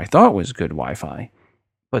had what I thought was good Wi-Fi,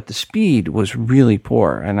 but the speed was really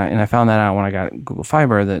poor. And I found that out when I got Google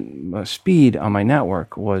Fiber, that the speed on my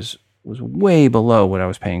network was way below what I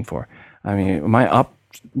was paying for. I mean, my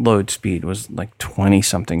upload speed was like 20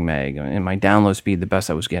 something meg, and my download speed, the best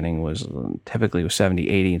I was getting was typically 70,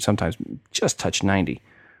 80, and sometimes just touched 90.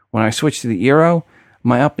 When I switched to the Eero,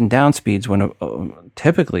 my up and down speeds went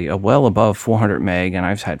typically well above 400 meg, and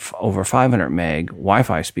I've had over 500 meg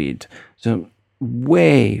Wi-Fi speed. So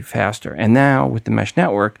way faster. And now with the mesh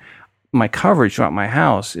network, my coverage throughout my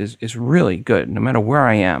house is really good. No matter where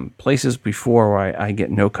I am, places before where I get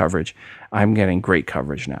no coverage, I'm getting great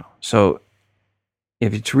coverage now. So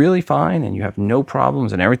if it's really fine and you have no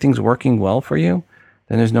problems and everything's working well for you,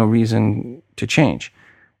 then there's no reason to change.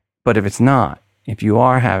 But if it's not, if you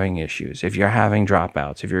are having issues, if you're having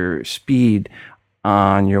dropouts, if your speed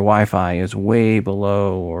on your Wi-Fi is way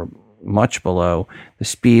below or much below the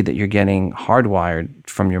speed that you're getting hardwired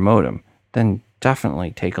from your modem, then definitely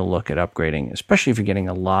take a look at upgrading, especially if you're getting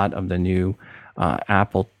a lot of the new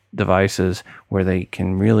Apple devices where they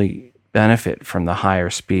can really benefit from the higher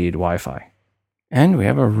speed Wi-Fi. And we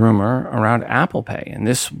have a rumor around Apple Pay, and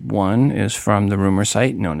this one is from the rumor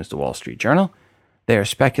site known as the Wall Street Journal. They are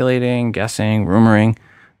speculating, guessing, rumoring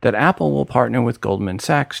that Apple will partner with Goldman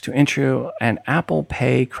Sachs to issue an Apple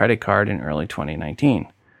Pay credit card in early 2019.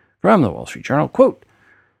 From the Wall Street Journal, quote,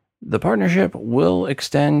 "The partnership will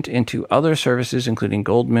extend into other services, including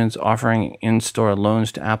Goldman's offering in-store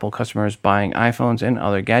loans to Apple customers buying iPhones and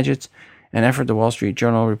other gadgets, an effort the Wall Street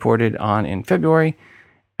Journal reported on in February.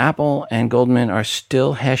 Apple and Goldman are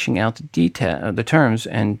still hashing out the terms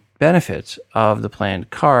and benefits of the planned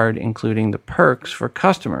card, including the perks for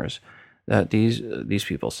customers that these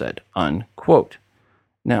people said," unquote.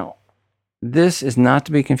 Now, this is not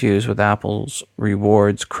to be confused with Apple's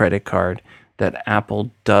rewards credit card that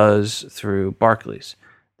Apple does through Barclays.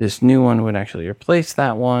 This new one would actually replace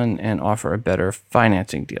that one and offer a better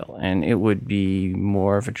financing deal, and it would be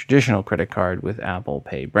more of a traditional credit card with Apple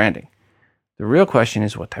Pay branding. The real question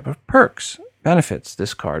is what type of perks, benefits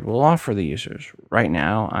this card will offer the users. Right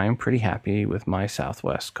now, I'm pretty happy with my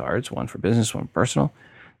Southwest cards, one for business, one personal,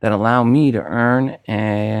 that allow me to earn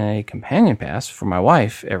a companion pass for my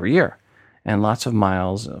wife every year and lots of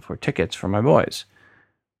miles for tickets for my boys.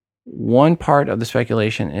 One part of the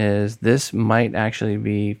speculation is this might actually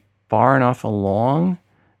be far enough along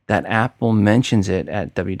that Apple mentions it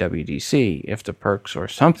at WWDC if the perks or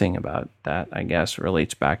something about that, I guess,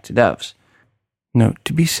 relates back to devs. Note,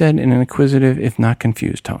 to be said in an inquisitive, if not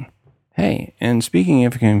confused tone. Hey, and speaking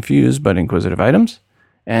of confused but inquisitive items,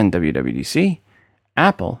 and WWDC,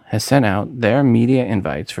 Apple has sent out their media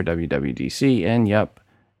invites for WWDC, and yup,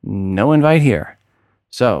 no invite here.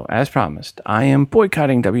 So, as promised, I am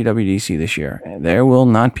boycotting WWDC this year. There will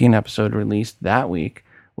not be an episode released that week.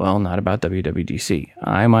 Well, not about WWDC.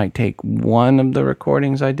 I might take one of the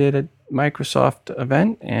recordings I did at Microsoft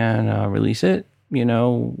event and release it,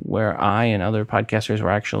 where I and other podcasters were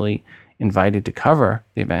actually invited to cover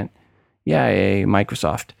the event. Yay,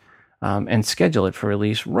 Microsoft. And schedule it for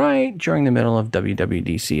release right during the middle of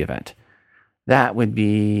WWDC event. That would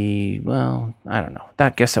be, well, I don't know. I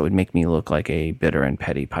guess that would make me look like a bitter and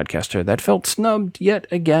petty podcaster that felt snubbed yet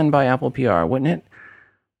again by Apple PR, wouldn't it?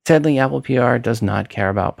 Sadly, Apple PR does not care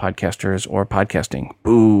about podcasters or podcasting.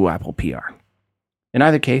 Boo, Apple PR. In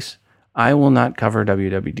either case, I will not cover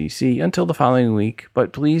WWDC until the following week,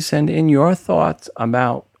 but please send in your thoughts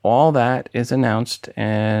about all that is announced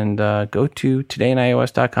and go to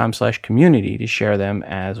todayinios.com/community to share them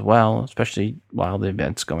as well, especially while the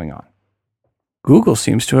event's going on. Google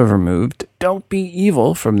seems to have removed "Don't be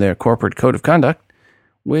evil" from their corporate code of conduct,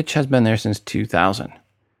 which has been there since 2000.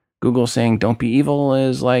 Google saying "Don't be evil"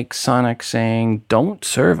 is like Sonic saying "Don't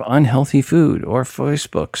serve unhealthy food," or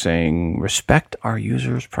Facebook saying "Respect our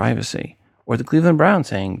users' privacy," or the Cleveland Browns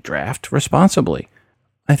saying "Draft responsibly."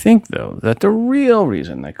 I think, though, that the real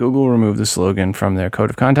reason that Google removed the slogan from their code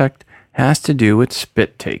of conduct has to do with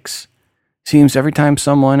spit takes. Seems every time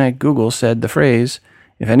someone at Google said the phrase,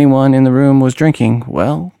 "If anyone in the room was drinking,"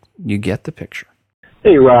 well, you get the picture.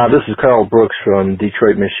 Hey, Rob, this is Carl Brooks from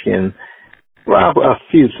Detroit, Michigan. Rob, a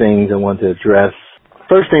few things I want to address.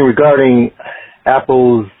 First thing regarding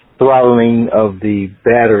Apple's throttling of the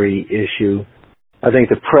battery issue, I think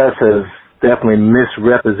the press has definitely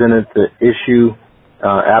misrepresented the issue.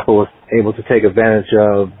 Apple was able to take advantage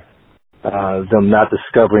of them not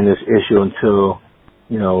discovering this issue until,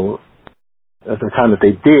 at the time that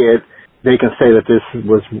they did. They can say that this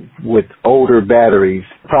was with older batteries.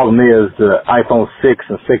 The problem is the iPhone 6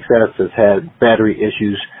 and 6S has had battery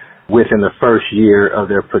issues within the first year of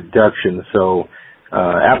their production. So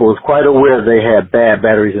Apple was quite aware they had bad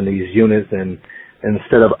batteries in these units, and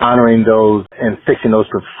instead of honoring those and fixing those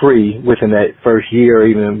for free within that first year,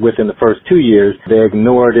 even within the first 2 years, they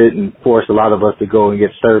ignored it and forced a lot of us to go and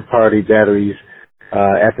get third-party batteries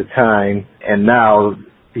at the time. And now,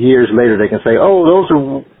 years later, they can say, "Oh,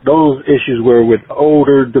 those issues were with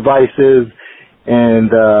older devices,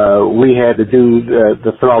 and we had to do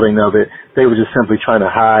the throttling of it." They were just simply trying to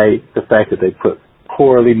hide the fact that they put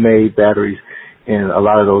poorly made batteries in a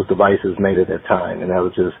lot of those devices made at that time, and that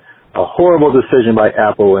was just a horrible decision by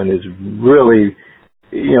Apple, and is really,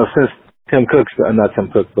 since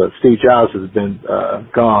Steve Jobs has been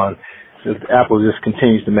gone, Apple just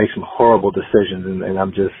continues to make some horrible decisions, and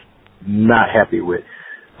I'm just not happy with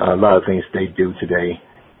a lot of things they do today.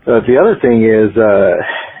 The other thing is,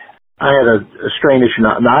 I had a strange issue.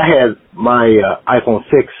 Now I had my iPhone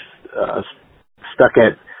 6 stuck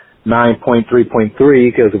at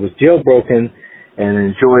 9.3.3 because it was jailbroken, and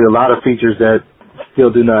enjoyed a lot of features that still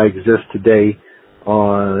do not exist today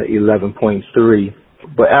on 11.3.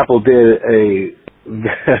 but Apple did a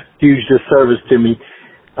huge disservice to me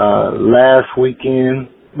last weekend.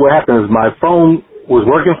 What happened is my phone was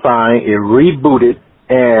working fine. It rebooted,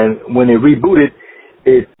 and when it rebooted,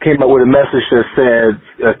 it came up with a message that said,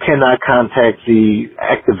 cannot contact the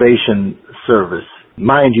activation service.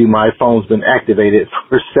 Mind you, my phone's been activated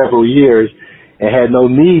for several years and had no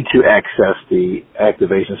need to access the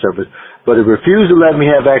activation service, but it refused to let me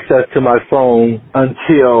have access to my phone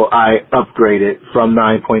until I upgraded from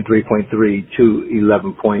 9.3.3 to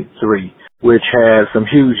 11.3, which had some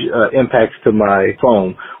huge impacts to my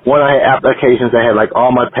phone. One, I had applications that had like all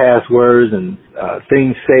my passwords and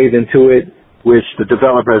things saved into it, which the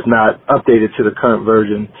developer has not updated to the current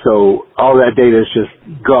version. So all that data is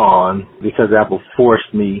just gone because Apple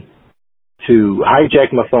forced me to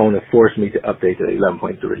hijack my phone and force me to update to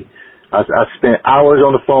 11.3. I spent hours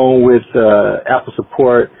on the phone with Apple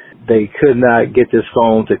support. They could not get this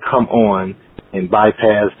phone to come on and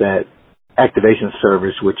bypass that activation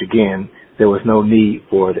service, which again, there was no need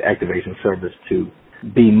for the activation service to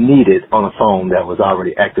be needed on a phone that was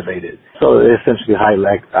already activated. So it essentially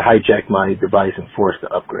hijacked my device and forced the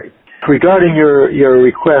upgrade. Regarding your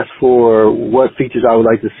request for what features I would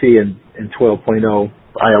like to see in 12.0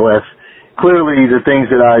 iOS, clearly the things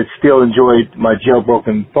that I still enjoyed my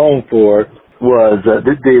jailbroken phone for was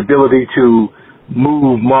the ability to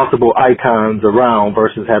move multiple icons around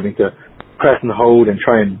versus having to press and hold and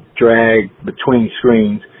try and drag between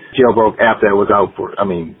screens. Jailbroke app that was out for,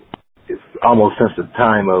 it's almost since the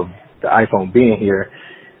time of the iPhone being here,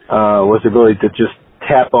 was the ability to just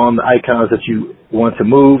tap on the icons that you want to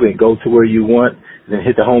move and go to where you want, and then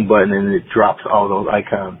hit the home button and it drops all those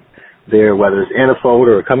icons there, whether it's in a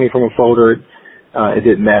folder or coming from a folder, it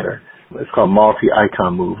didn't matter. It's called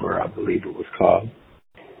multi-icon mover, I believe it was called.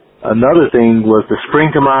 Another thing was the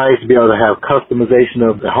spring to my eyes, to be able to have customization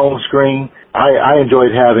of the home screen. I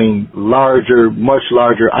enjoyed having much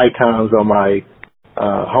larger icons on my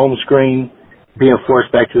home screen, being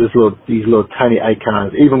forced back to these little tiny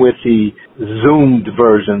icons. Even with the zoomed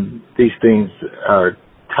version, these things are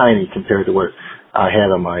tiny compared to what I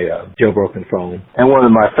had on my jailbroken phone. And one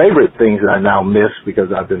of my favorite things that I now miss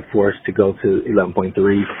because I've been forced to go to 11.3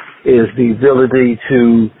 is the ability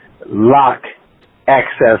to lock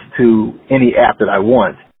access to any app that I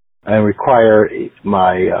want and require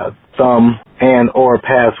my thumb and or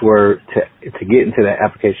password to get into that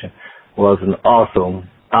application was an awesome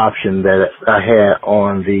option that I had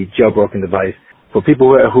on the jailbroken device. For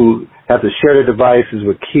people who have to share their devices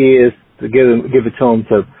with kids, to give it to them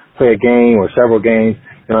to play a game or several games,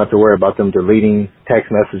 you don't have to worry about them deleting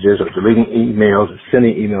text messages or deleting emails or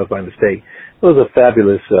sending emails by mistake. It was a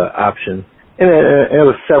fabulous option. And there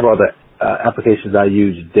were several other applications I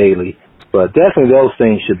use daily, but definitely those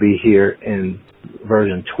things should be here in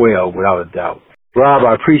version 12 without a doubt. Rob,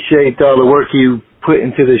 I appreciate all the work you put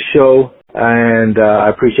into this show, and I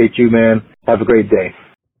appreciate you, man. Have a great day.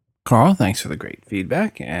 Carl, thanks for the great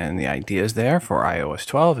feedback and the ideas there for iOS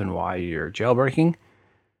 12 and why you're jailbreaking.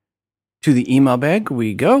 To the email bag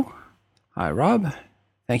we go. Hi, Rob.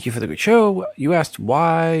 Thank you for the good show. You asked,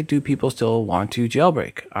 why do people still want to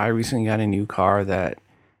jailbreak? I recently got a new car that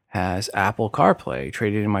has Apple CarPlay,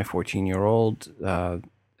 traded in my 14-year-old,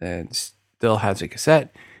 and still has a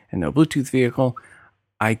cassette and no Bluetooth vehicle.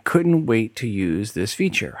 I couldn't wait to use this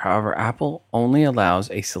feature. However, Apple only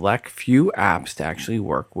allows a select few apps to actually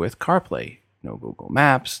work with CarPlay. No Google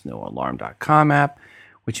Maps, no Alarm.com app,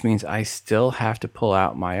 which means I still have to pull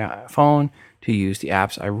out my phone to use the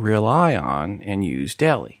apps I rely on and use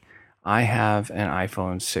daily. I have an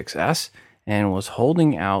iPhone 6S and was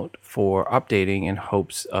holding out for updating in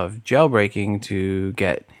hopes of jailbreaking to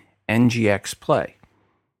get NGX Play.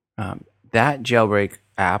 That jailbreak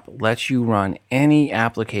app lets you run any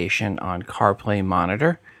application on CarPlay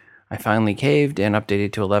Monitor. I finally caved and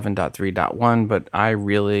updated to 11.3.1, but I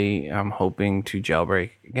really am hoping to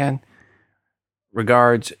jailbreak again.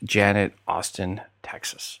 Regards, Janet, Austin,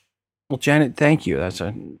 Texas. Well, Janet, thank you. That's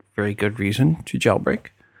a very good reason to jailbreak.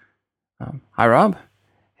 Hi, Rob.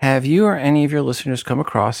 Have you or any of your listeners come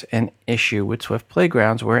across an issue with Swift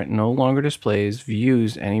Playgrounds where it no longer displays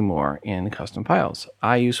views anymore in custom files?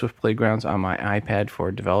 I use Swift Playgrounds on my iPad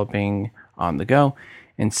for developing on the go,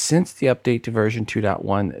 and since the update to version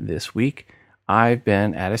 2.1 this week, I've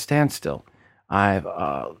been at a standstill. I've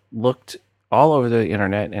looked all over the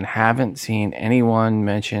internet and haven't seen anyone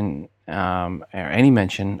mention or any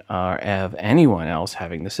mention of anyone else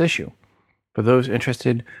having this issue. For those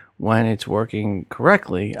interested, when it's working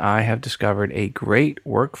correctly, I have discovered a great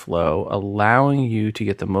workflow allowing you to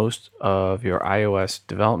get the most of your iOS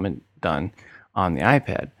development done on the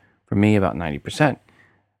iPad. For me, about 90%.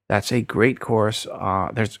 That's a great course.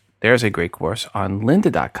 There's a great course on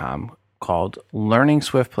lynda.com called Learning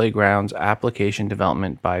Swift Playgrounds Application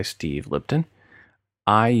Development by Steve Lipton.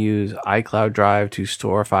 I use iCloud Drive to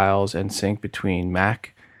store files and sync between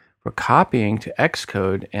Mac for copying to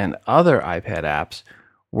Xcode and other iPad apps.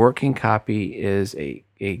 Working Copy is a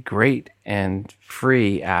great and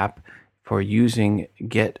free app for using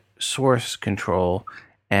Git source control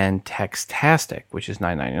and Textastic, which is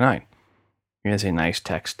 $9.99. It is a nice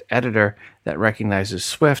text editor that recognizes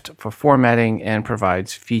Swift for formatting and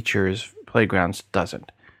provides features Playgrounds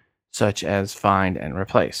doesn't, such as find and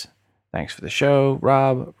replace. Thanks for the show,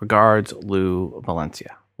 Rob. Regards, Lou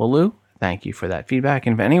Valencia. Well, Lou, thank you for that feedback.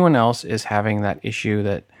 And if anyone else is having that issue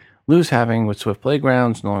that Lou's having with Swift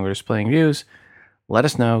Playgrounds, no longer displaying views, let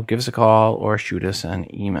us know, give us a call, or shoot us an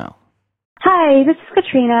email. Hi, this is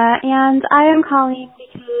Katrina, and I am calling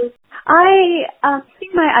because I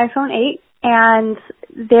using my iPhone 8, and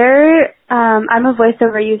I'm a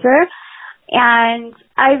voiceover user, and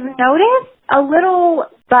I've noticed a little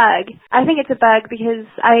bug. I think it's a bug because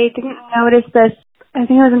I didn't notice this, I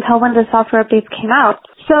think it was until one of the software updates came out.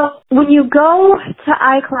 So when you go to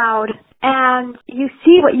iCloud and you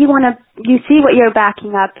see what you're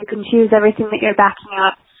backing up, you can choose everything that you're backing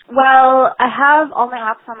up. Well, I have all my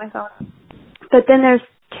apps on my phone, but then there's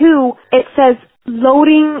two, it says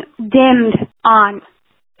loading dimmed on.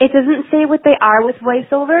 It doesn't say what they are with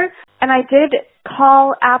VoiceOver, and I did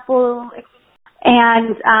call Apple,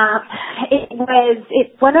 and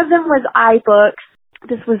one of them was iBooks.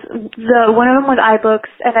 One of them was iBooks,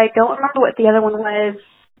 and I don't remember what the other one was.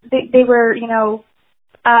 They were,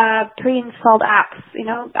 pre-installed apps,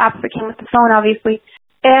 apps that came with the phone, obviously.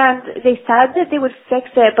 And they said that they would fix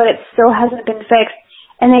it, but it still hasn't been fixed.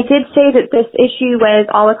 And they did say that this issue was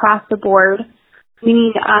all across the board,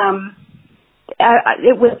 meaning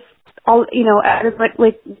it was all,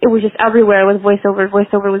 it was just everywhere with VoiceOver.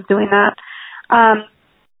 VoiceOver was doing that.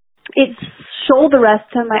 It showed the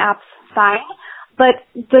rest of my apps fine, but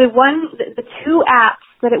the two apps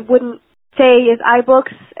that it wouldn't say is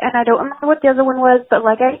iBooks, and I don't remember what the other one was, but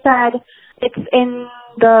like I said, it's in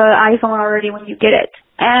the iPhone already when you get it.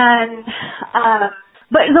 And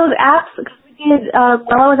but those apps,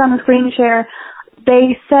 while I was on the screen share,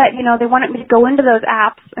 they said, they wanted me to go into those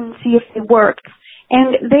apps and see if they worked.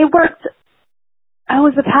 And they worked. It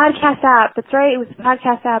was a podcast app. That's right. It was a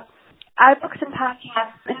podcast app. iBooks and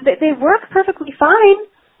podcasts. And they work perfectly fine.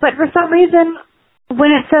 But for some reason,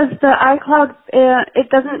 when it says the iCloud, it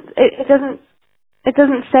doesn't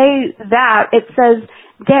say that. It says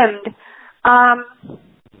dimmed.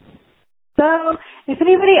 So if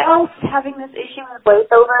anybody else is having this issue with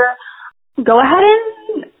VoiceOver, go ahead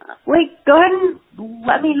and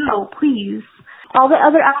let me know, please. All the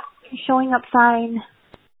other apps are showing up fine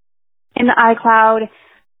in the iCloud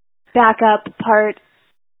backup part.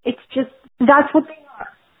 It's just, that's what they are.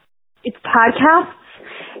 It's podcasts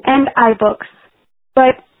and iBooks.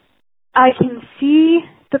 But I can see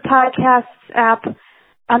the podcasts app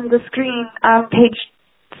on the screen on page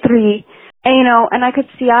 3. And I could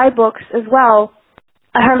see iBooks as well.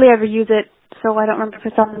 I hardly ever use it, so I don't remember if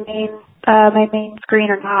it's on the my main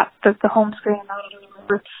screen or not, the home screen. I don't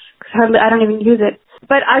remember, because I don't even use it.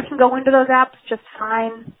 But I can go into those apps just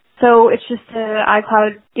fine. So it's just an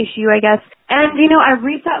iCloud issue, I guess. And, I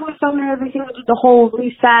reset my phone and everything, did the whole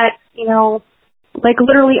reset,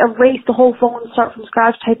 literally erase the whole phone, start from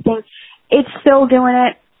scratch type thing. It's still doing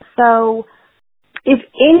it. So if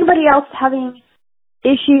anybody else is having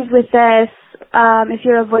issues with this, if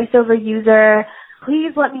you're a VoiceOver user,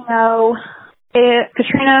 please let me know.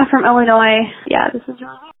 Katrina from Illinois. Yeah, this is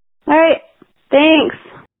John. All right. Thanks.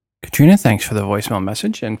 Katrina, thanks for the voicemail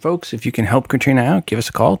message. And folks, if you can help Katrina out, give us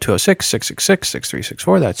a call,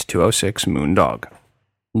 206-666-6364. That's 206-MOON-DOG.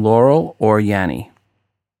 Laurel or Yanni?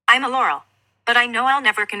 I'm a Laurel, but I know I'll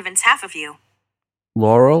never convince half of you.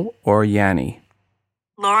 Laurel or Yanni?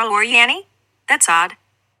 Laurel or Yanni? That's odd.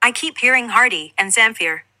 I keep hearing Hardy and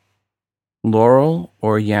Zamfir. Laurel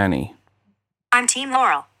or Yanni? I'm Team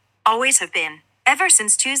Laurel. Always have been. Ever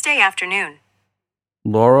since Tuesday afternoon.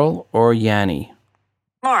 Laurel or Yanni?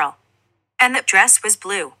 Laurel. And the dress was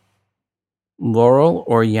blue. Laurel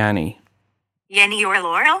or Yanni? Yanni or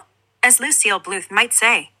Laurel? As Lucille Bluth might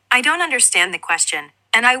say, I don't understand the question,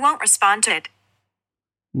 and I won't respond to it.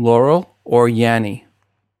 Laurel or Yanni?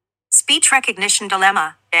 Speech recognition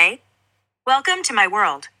dilemma, eh? Welcome to my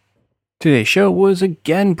world. Today's show was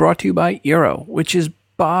again brought to you by Eero, which is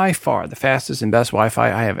by far the fastest and best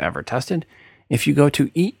Wi-Fi I have ever tested. If you go to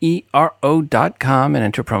eero.com and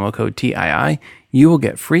enter promo code TII, you will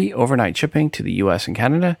get free overnight shipping to the US and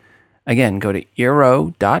Canada. Again, go to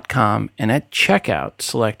eero.com and at checkout,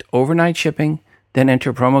 select overnight shipping, then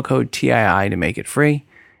enter promo code TII to make it free,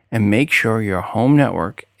 and make sure your home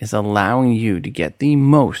network is allowing you to get the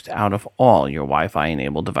most out of all your Wi-Fi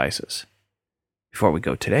enabled devices. Before we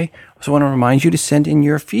go today, I also want to remind you to send in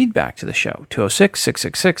your feedback to the show,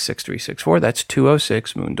 206-666-6364, that's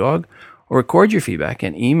 206-MOONDOG, or record your feedback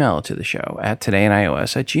and email it to the show at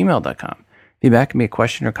todayandios@gmail.com. Feedback can be a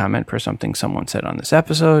question or comment per something someone said on this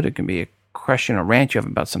episode. It can be a question or rant you have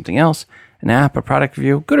about something else, an app, a product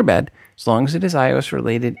review, good or bad. As long as it is iOS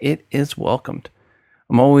related, it is welcomed.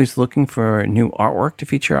 I'm always looking for new artwork to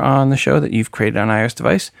feature on the show that you've created on an iOS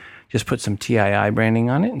device. Just put some TII branding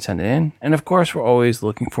on it and send it in. And of course, we're always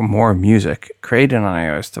looking for more music created on an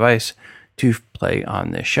iOS device to play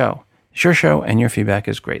on this show. It's your show and your feedback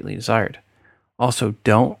is greatly desired. Also,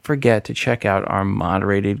 don't forget to check out our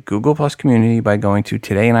moderated Google Plus community by going to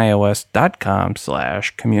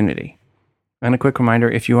todayandios.com/community. And a quick reminder,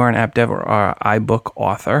 if you are an app dev or iBook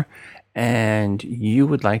author and you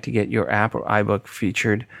would like to get your app or iBook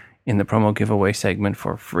featured in the promo giveaway segment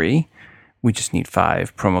for free, we just need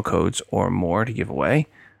 5 promo codes or more to give away.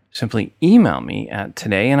 Simply email me at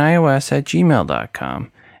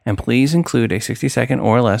todayandios@gmail.com. And please include a 60-second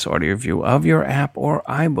or less audio review of your app or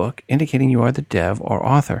iBook indicating you are the dev or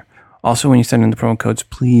author. Also, when you send in the promo codes,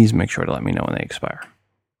 please make sure to let me know when they expire.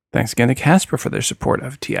 Thanks again to Casper for their support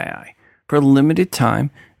of TII. For a limited time,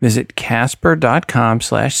 visit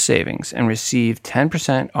casper.com/savings and receive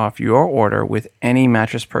 10% off your order with any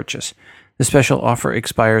mattress purchase. The special offer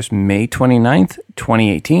expires May 29th,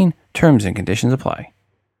 2018. Terms and conditions apply.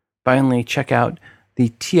 Finally, check out the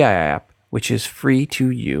TII app, which is free to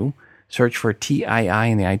you. Search for TII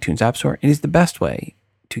in the iTunes App Store. It is the best way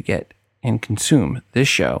to get and consume this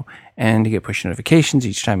show and to get push notifications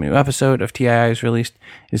each time a new episode of TII is released.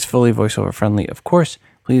 It is fully voiceover friendly, of course.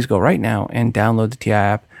 Please go right now and download the TII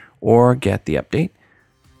app or get the update.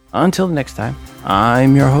 Until the next time,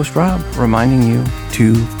 I'm your host, Rob, reminding you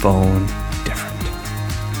to phone different.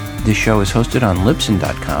 This show is hosted on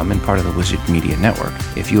Libsyn.com and part of the Wizard Media Network.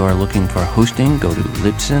 If you are looking for hosting, go to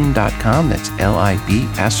Libsyn.com. That's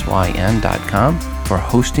Libsyn.com for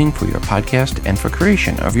hosting for your podcast and for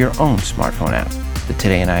creation of your own smartphone app. The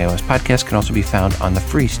Today in iOS podcast can also be found on the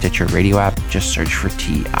free Stitcher radio app. Just search for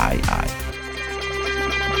TII.